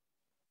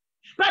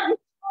 but he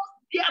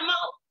closed their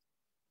mouth.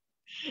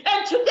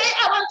 And today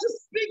I want to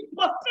speak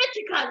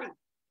prophetically.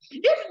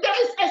 If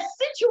there is a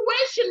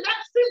situation that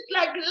seems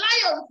like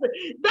lions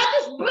that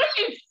is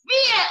bringing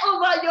fear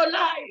over your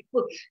life,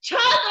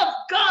 child of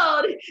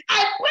God,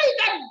 I pray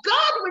that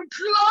God will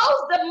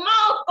close the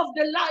mouth of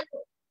the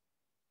lion.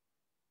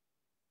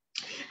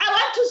 I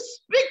want to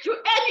speak to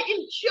any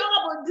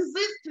incurable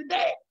disease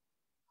today.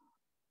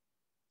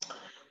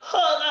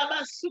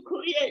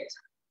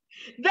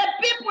 The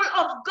people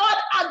of God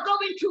are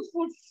going to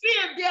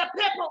fulfill their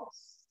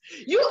purpose.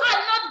 You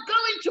are not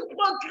going to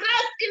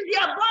progress in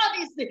their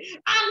bodies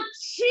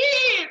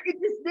until it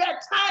is their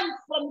time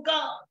from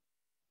God.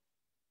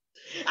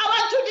 I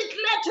want to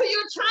declare to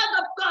you, child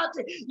of God,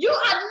 you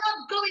are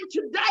not going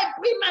to die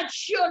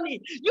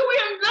prematurely. You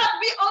will not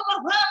be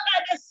overwhelmed by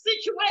the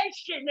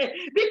situation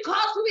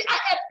because we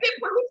are a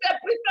people with a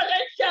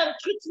preferential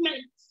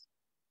treatment.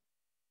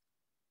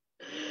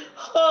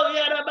 Oh,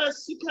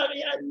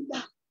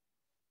 Yarabasukarianda.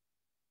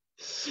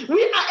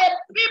 We are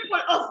a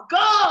people of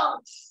God.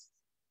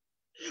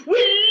 We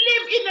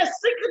live in a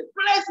secret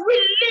place. We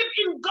live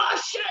in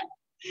Goshen.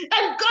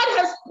 And God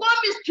has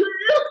promised to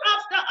look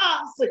after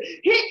us.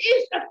 He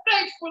is a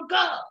faithful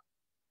God.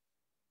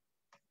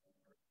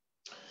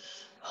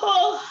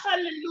 Oh,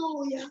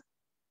 hallelujah.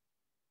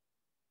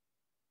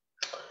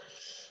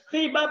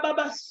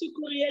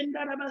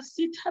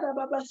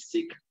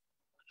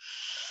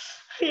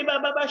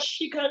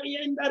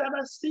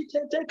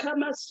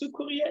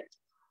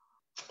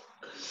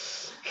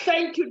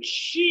 Thank you,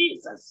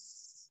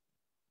 Jesus.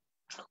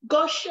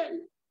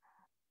 Goshen,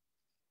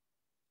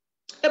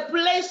 a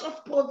place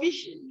of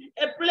provision,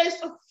 a place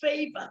of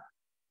favor.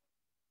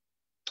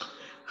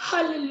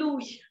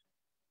 Hallelujah.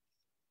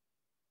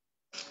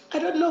 I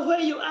don't know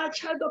where you are,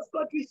 child of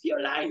God, with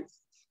your life,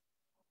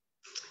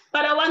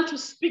 but I want to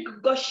speak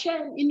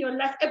Goshen in your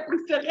life, a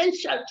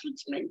preferential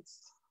treatment,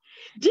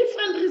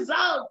 different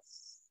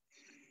results,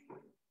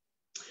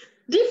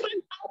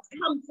 different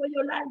outcome for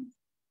your life.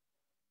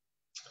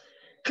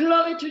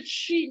 Glory to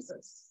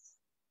Jesus.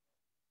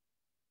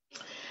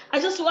 I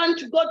just want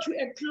to go to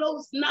a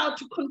close now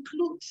to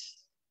conclude.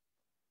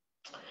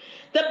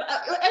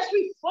 As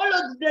we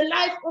followed the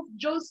life of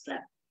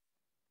Joseph,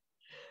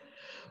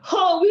 we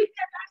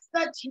realized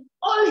that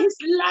all his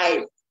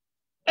life,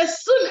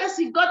 as soon as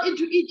he got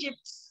into Egypt,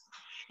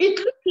 it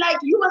looked like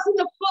he was in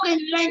a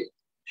foreign land.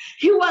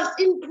 He was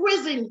in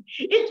prison.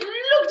 It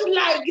looked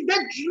like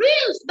the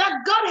dreams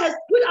that God has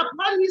put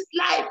upon his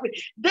life,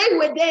 they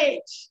were dead.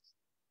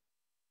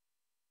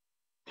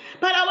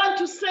 But I want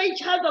to say,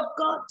 child of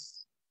God,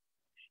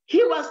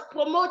 he was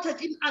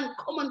promoted in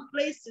uncommon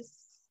places.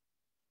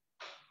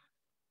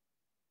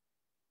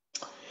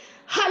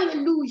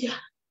 Hallelujah.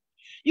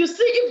 You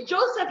see, if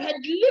Joseph had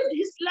lived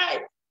his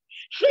life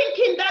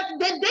thinking that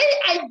the day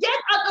I get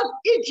out of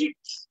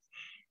Egypt,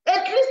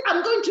 at least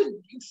I'm going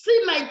to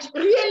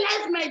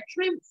realize my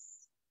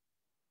dreams,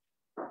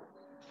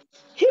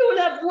 he would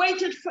have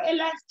waited for a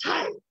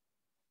lifetime.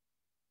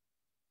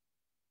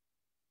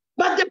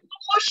 But the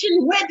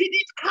promotion, where did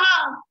it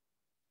come?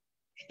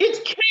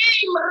 It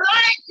came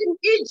right in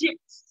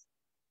Egypt.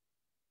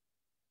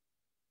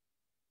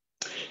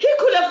 He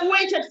could have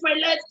waited for a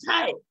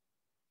lifetime.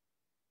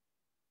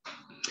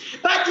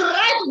 But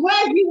right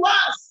where he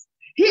was,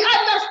 he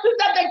understood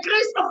that the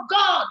grace of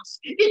God,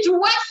 it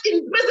works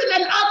in prison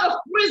and out of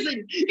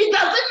prison. It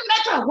doesn't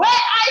matter where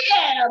I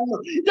am.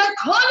 The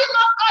calling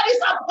of God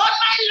is upon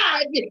my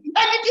life, and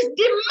it is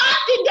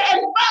demanding the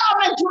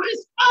environment to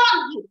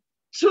respond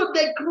to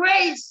the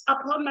grace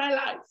upon my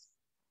life.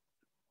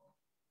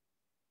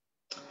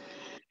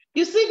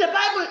 You see, the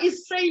Bible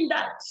is saying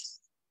that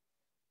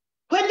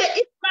when the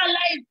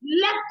Israelites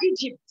left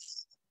Egypt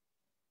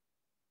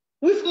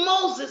with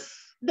Moses,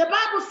 the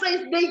Bible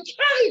says they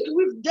carried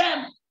with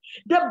them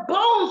the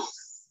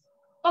bones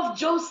of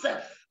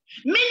Joseph,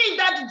 meaning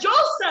that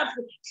Joseph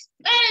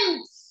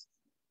spent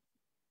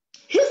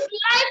his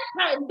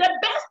lifetime, the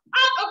best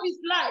part of his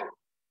life,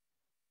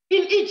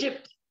 in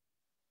Egypt.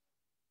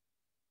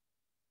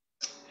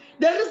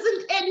 There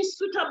isn't any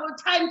suitable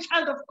time,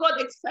 child of God,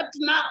 except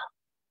now.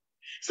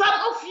 Some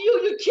of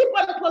you keep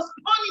on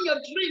postponing your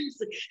dreams,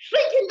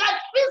 thinking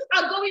that things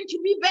are going to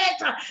be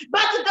better.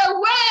 But the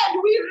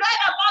word we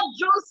read about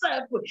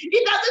Joseph,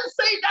 it doesn't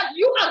say that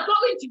you are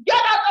going to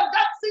get out of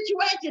that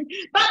situation.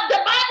 But the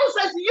Bible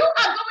says you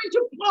are going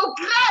to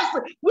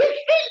progress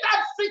within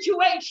that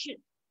situation.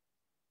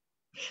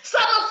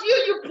 Some of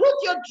you put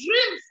your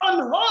dreams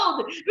on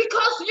hold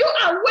because you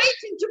are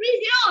waiting to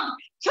be healed.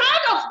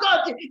 Child of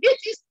God, it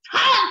is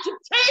time to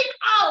take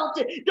out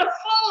the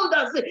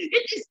folders.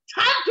 It is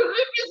time to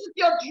revisit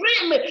your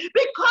dream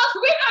because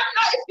we don't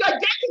know if you're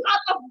getting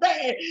out of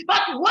there.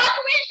 But what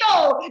we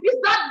know is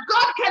that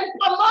God can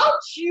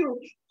promote you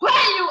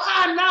where you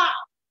are now.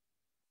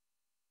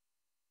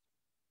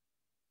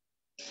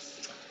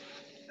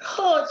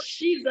 Oh,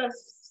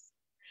 Jesus.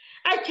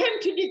 I came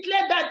to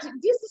declare that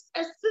this is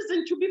a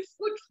season to be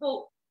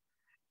fruitful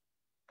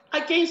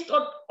against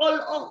all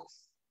odds.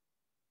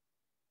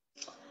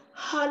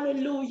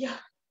 Hallelujah.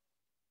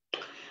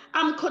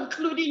 I'm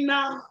concluding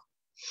now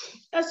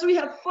as we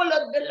have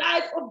followed the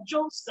life of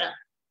Joseph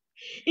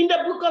in the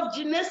book of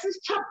Genesis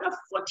chapter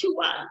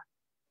 41,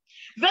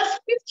 verse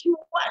 51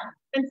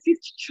 and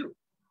 52.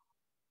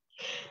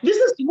 This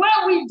is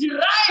where we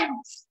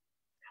derived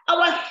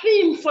our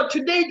theme for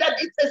today, that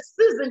it's a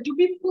season to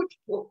be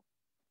fruitful.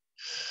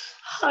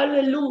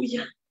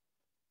 Hallelujah.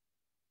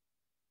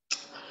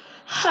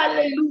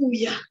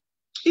 Hallelujah.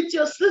 It's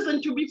your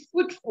season to be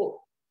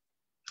fruitful.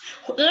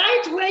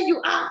 Right where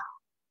you are,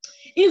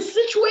 in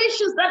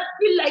situations that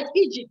feel like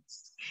Egypt,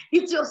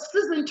 it's your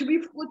season to be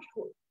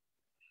fruitful.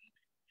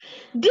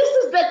 This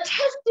is the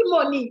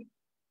testimony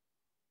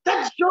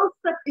that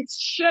Joseph is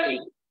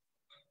sharing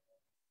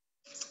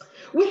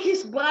with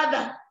his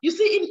brother. You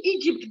see, in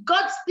Egypt,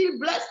 God still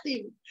blessed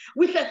him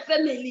with a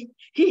family.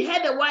 He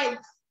had a wife.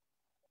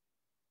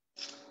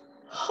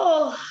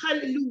 Oh,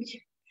 hallelujah.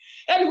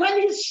 And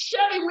when he's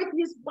sharing with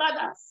his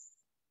brothers,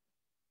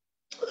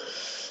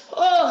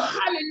 oh,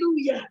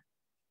 hallelujah,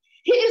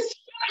 he is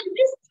sharing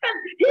this,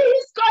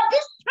 he's got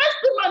this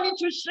testimony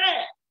to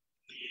share.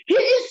 He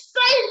is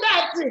saying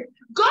that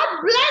God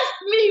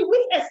blessed me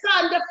with a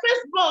son, the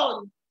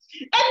firstborn,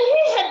 and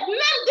he had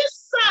named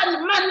this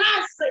son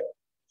Manasseh.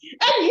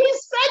 And he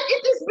said,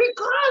 it is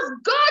because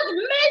God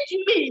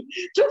made me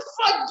to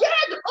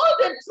forget all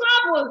the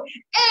trouble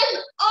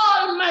and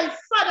all my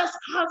father's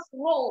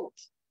household.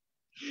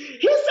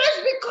 He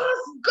says,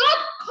 because God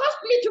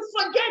caused me to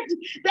forget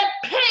the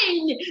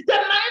pain, the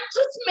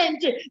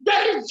maltreatment, the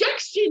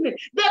rejection,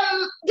 the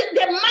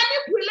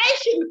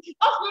manipulation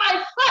of my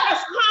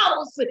father's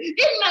house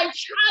in my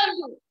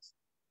childhood.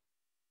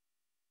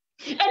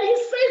 And he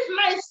says,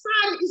 my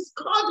son is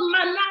called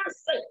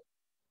Manasseh.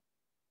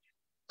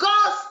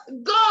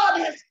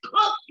 God has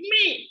caused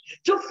me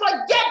to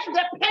forget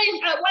the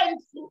pain I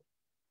went through.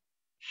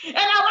 And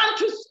I want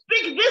to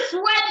speak this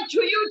word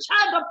to you,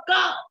 child of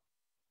God.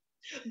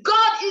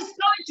 God is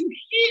going to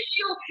heal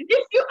you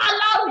if you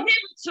allow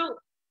him to.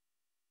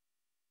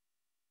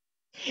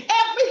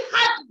 Every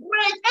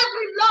heartbreak,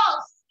 every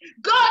loss,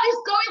 God is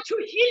going to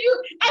heal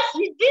you as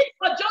he did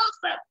for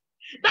Joseph.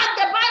 That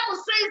the Bible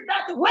says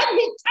that when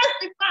he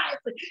testifies,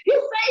 he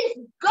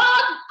says,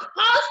 God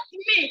caused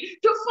me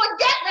to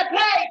forget the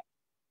pain.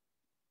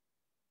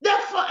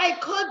 Therefore, I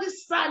call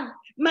this son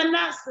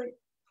Manasseh.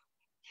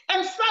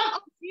 And some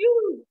of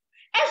you,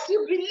 as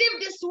you believe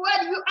this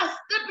word, you are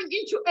stepping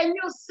into a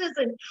new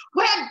season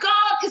where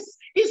God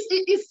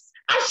is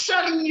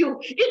ushering you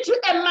into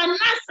a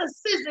Manasseh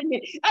season,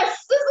 a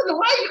season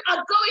where you are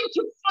going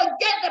to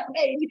forget the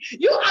pain.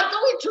 You are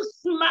going to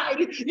smile.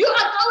 You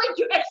are going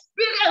to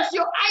experience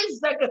your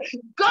Isaac.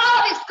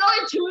 God is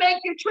going to make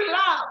you to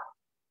laugh.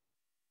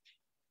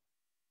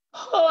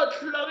 Oh,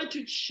 glory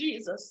to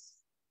Jesus.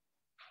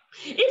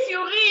 If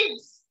you read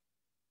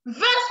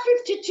verse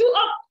 52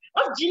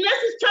 of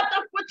Genesis chapter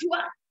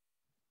 41,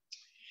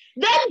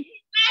 then he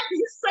named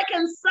his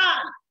second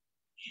son,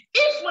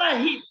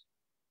 Ephraim.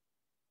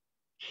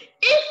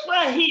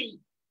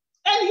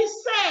 And he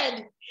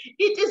said,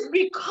 it is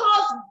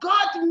because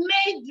God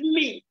made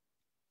me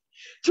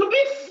to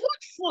be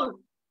fruitful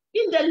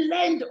in the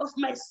land of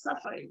my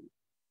suffering.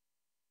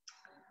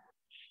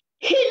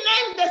 He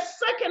named the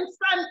second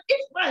son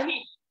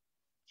Ephraim.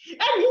 And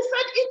he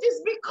said, it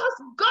is because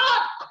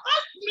God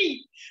caused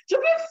me to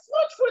be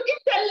fruitful in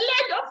the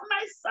land of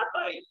my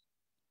suffering.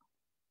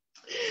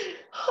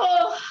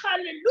 Oh,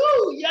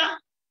 hallelujah.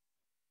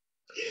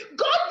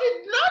 God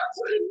did not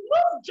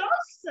remove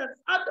Joseph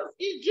out of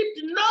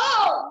Egypt,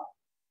 no.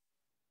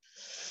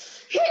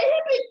 He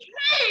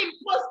became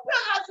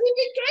prosperous, he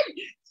became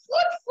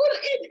fruitful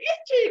in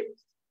Egypt.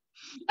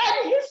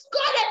 And he's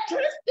got a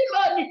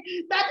testimony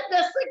that the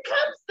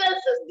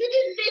circumstances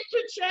didn't need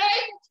to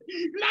change.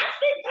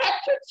 Nothing had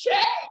to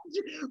change.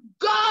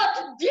 God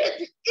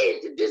did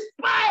it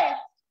despite.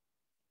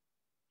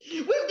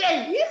 With the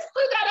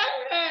history that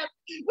I have,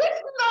 with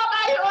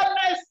nobody on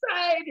my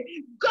side,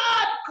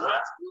 God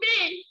caused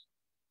me.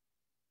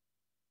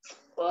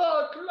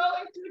 Oh,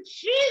 glory to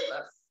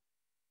Jesus.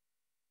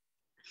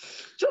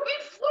 To be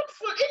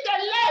fruitful in the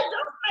land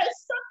of my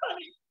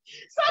suffering.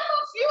 Some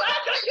of you, I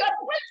know you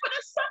are praying for the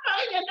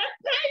suffering and the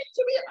pain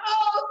to be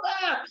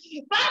over.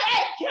 But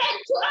I came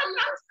to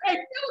announce a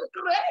new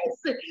grace.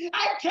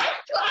 I came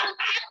to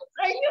announce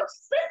a new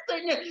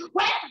season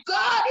where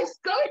God is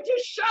going to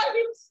show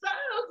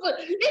himself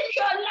in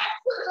your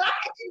life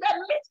right in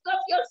the midst of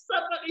your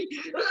suffering.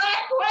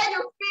 Right where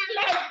you feel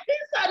like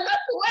things are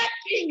not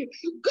working.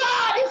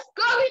 God is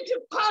going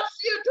to cause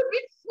you to be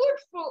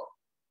fruitful.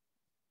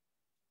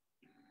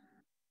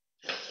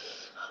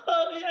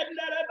 Oh, he's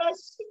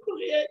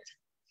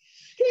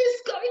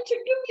going to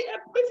give me a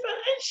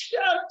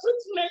preferential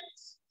treatment.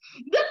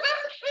 The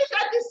very thing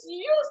that is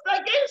used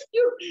against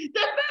you,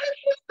 the very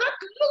thing that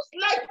looks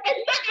like a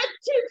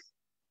negative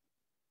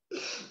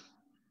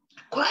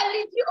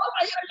quality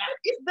over your life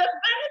is the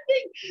very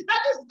thing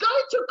that is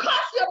going to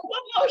cause your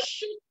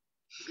promotion.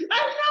 And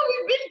now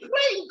we've been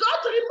praying, God,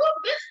 remove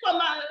this from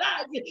my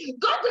life.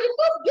 God,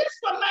 remove this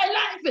from my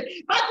life.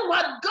 But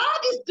what God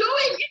is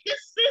doing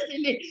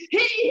situation. He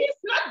is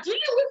not dealing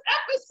with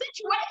every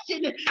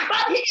situation,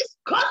 but he is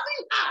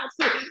causing us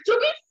to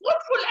be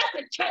fruitful as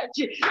a church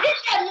in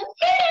the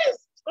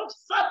midst of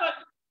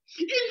suffering,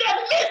 in the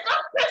midst of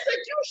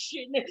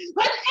persecution,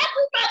 when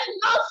everybody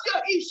knows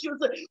your issues,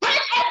 when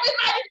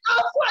everybody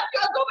knows what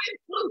you're going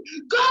through.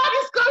 God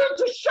is going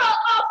to show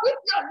up with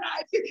your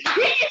life. He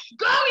is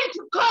going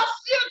to cause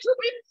you to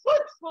be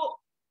fruitful.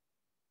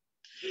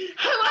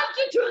 I want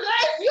you to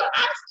raise your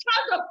eyes,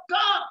 child of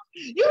God.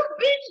 You've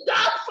been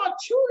down for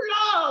too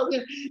long.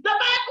 The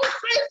Bible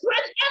says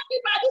when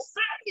everybody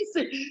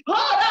says,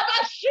 oh, there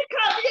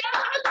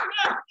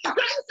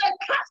is a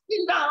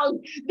casting down.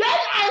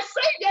 Then I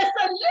say there's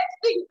a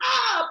lifting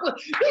up,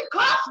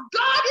 because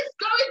God is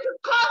going to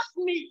cause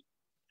me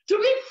to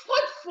be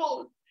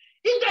fruitful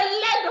in the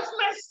land of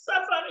my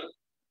suffering.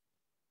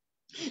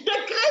 The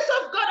grace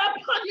of God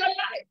upon your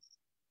life,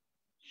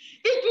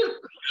 it will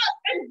cause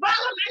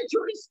environment to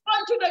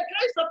respond to the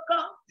grace of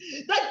God.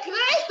 The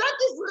grace that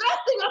is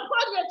resting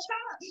upon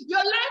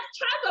your life,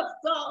 child of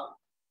God.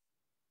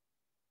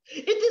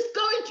 It is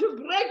going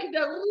to break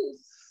the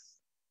rules.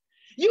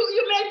 You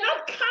may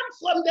not come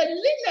from the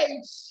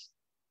lineage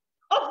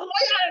of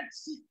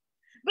royalty,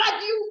 but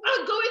you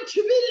are going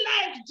to be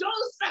like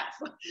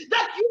Joseph,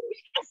 that you be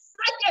a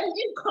second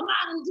in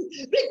command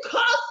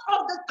because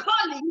of the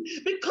calling,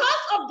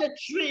 because of the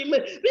dream,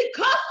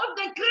 because of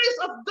the grace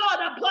of God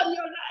upon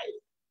your life.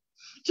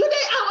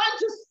 Today I want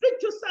to speak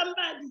to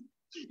somebody.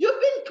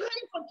 You've been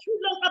crying for too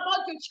long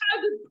about your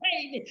childhood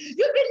pain.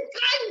 You've been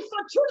crying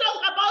for too long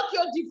about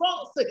your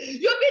divorce.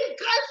 You've been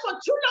crying for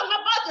too long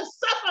about the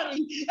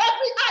suffering.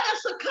 Every other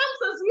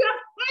circumstance we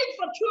have prayed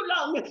for too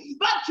long.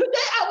 But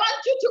today I want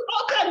you to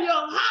open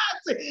your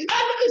heart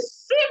and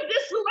receive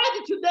this word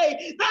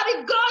today, that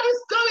God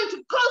is going to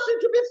cause you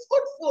to be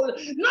fruitful,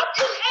 not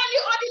in any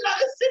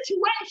ordinary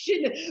situation,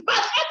 but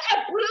at a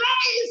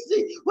place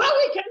where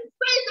we can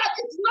say that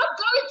it's not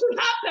going to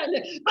happen,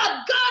 but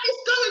God is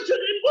going to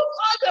remove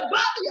all the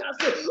barriers,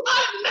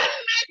 all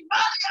man-made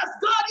barriers.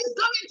 God is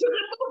going to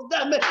remove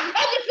them.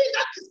 Anything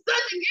that is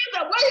standing in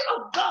the way of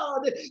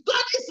God,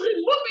 God is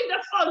removing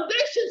the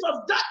foundations of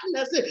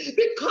darkness,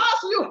 because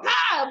you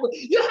have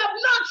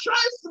no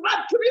choice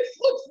but to be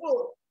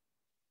fruitful.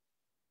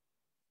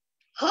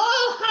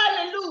 Oh,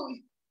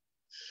 hallelujah.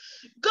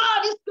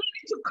 God is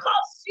going to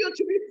cause you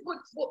to be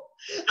fruitful.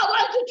 I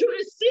want you to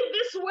receive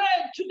this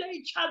word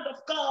today, child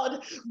of God.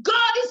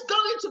 God is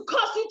going to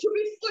cause you to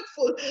be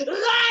fruitful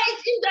right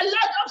in the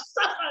land of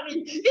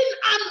suffering, in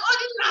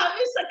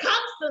unordinary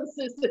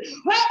circumstances,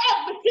 where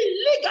everything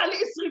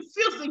legally is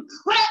refusing,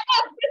 where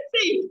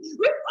everything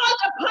with all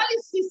the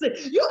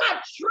policies you are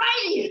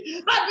trying,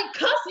 but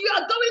because you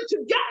are going to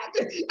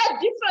get a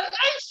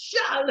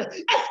differential,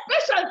 a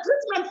special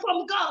treatment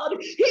from God,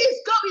 He is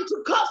going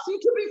to cause you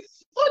to be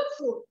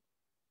fruitful.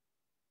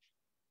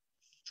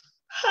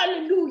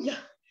 Hallelujah.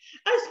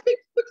 I speak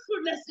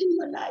fruitfulness in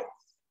your life.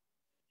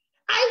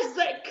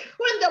 Isaac,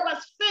 when there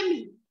was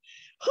famine,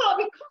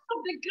 because of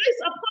the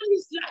grace upon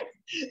his life,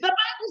 the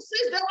Bible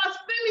says there was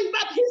famine,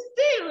 but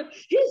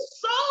he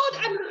sowed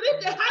and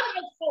reaped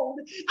 100-fold.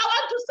 I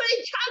want to say,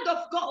 child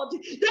of God,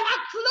 there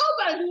are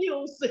global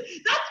news that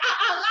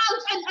are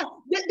around, and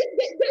they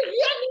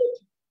really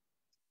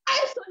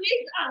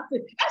isolate us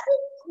as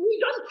if we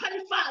don't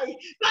qualify.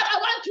 But I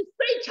want to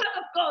say, child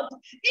of God,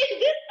 in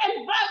this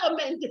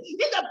environment,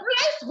 in the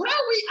place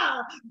where we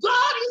are,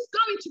 God is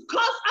going to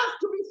cause us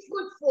to be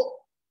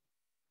fruitful.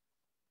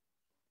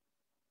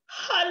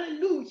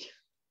 Hallelujah.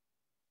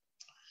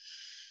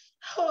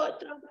 Oh,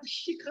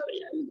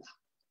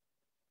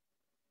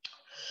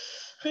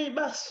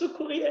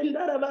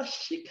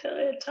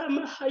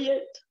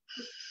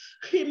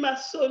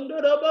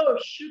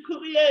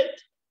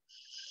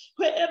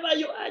 wherever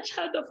you are,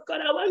 child of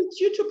God, I want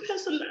you to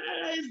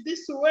personalize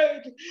this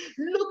word.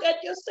 Look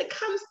at your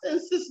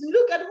circumstances.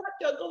 Look at what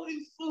you're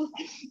going through.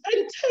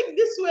 And take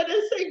this word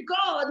and say,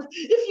 God,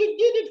 if you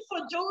did it for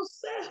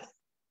Joseph,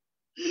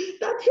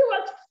 that he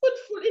was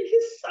fruitful in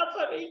his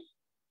suffering,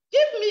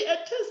 give me a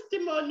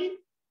testimony.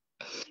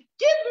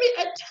 Give me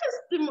a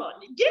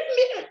testimony. Give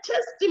me a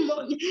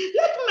testimony.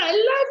 Let my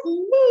life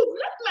move.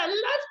 Let my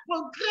life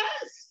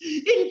progress.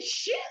 In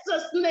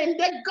Jesus' name,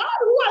 the God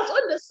who was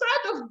on the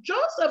side of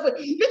Joseph,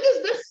 it is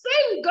the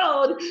same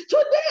God.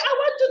 Today, I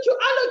want you to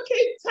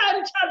allocate time,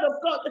 child of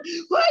God,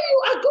 where you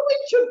are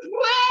going to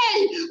pray,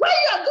 where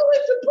you are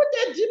going to put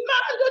a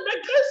demand on the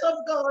grace of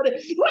God,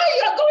 where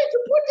you are going to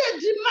put a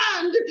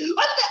demand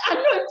on the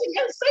anointing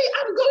and say,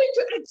 I'm going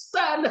to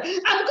excel.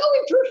 I'm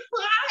going to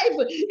thrive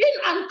in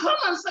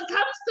uncommon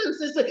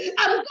circumstances.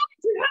 I'm going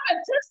to have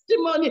a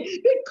testimony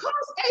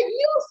because a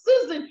new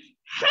season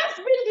has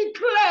been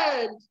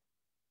declared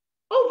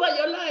over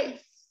your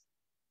life.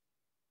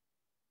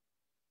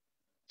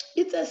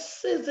 It's a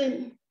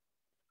season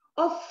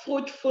of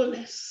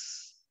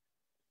fruitfulness.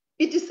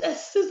 It is a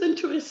season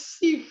to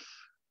receive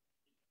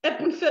a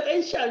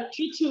preferential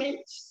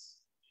treatment.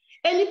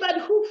 Anybody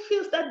who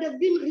feels that they've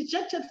been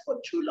rejected for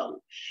too long,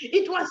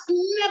 it was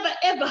never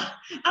ever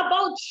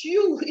about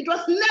you. It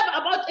was never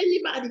about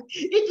anybody.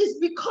 It is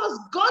because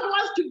God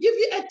wants to give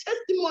you a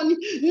testimony,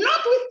 not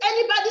with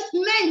anybody's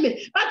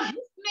name, but his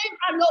name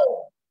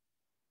alone.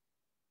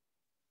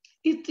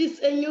 It is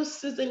a new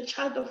season,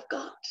 child of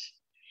God.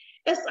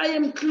 As I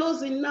am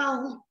closing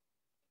now,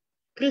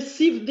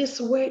 receive this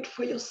word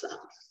for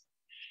yourself.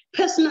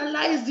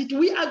 Personalize it.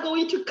 We are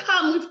going to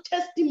come with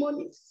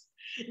testimonies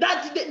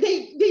that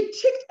they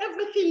ticked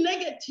everything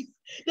negative.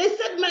 They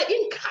said, my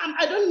income,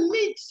 I don't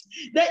meet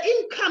the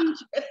income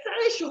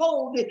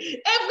threshold,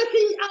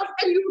 everything else,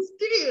 and you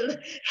still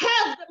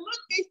have the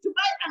mortgage to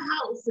buy a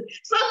house.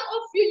 Some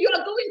of you, you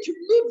are going to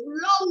live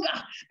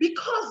longer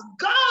because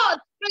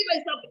God's favor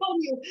is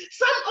upon you.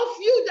 Some of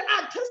you that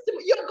are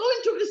testimony, you're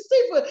going to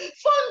receive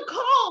phone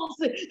calls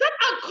that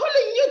are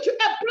calling you to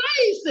a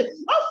place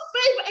of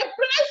favor, a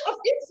place of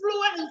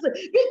influence,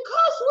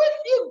 because with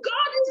you,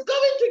 God is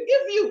going to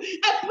give you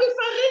a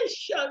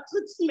preferential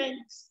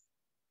treatment.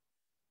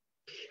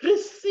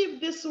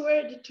 Receive this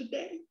word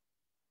today.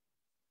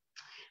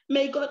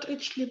 May God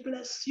richly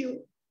bless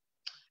you.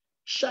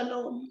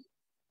 Shalom.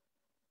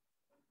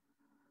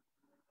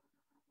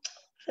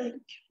 Thank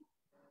you.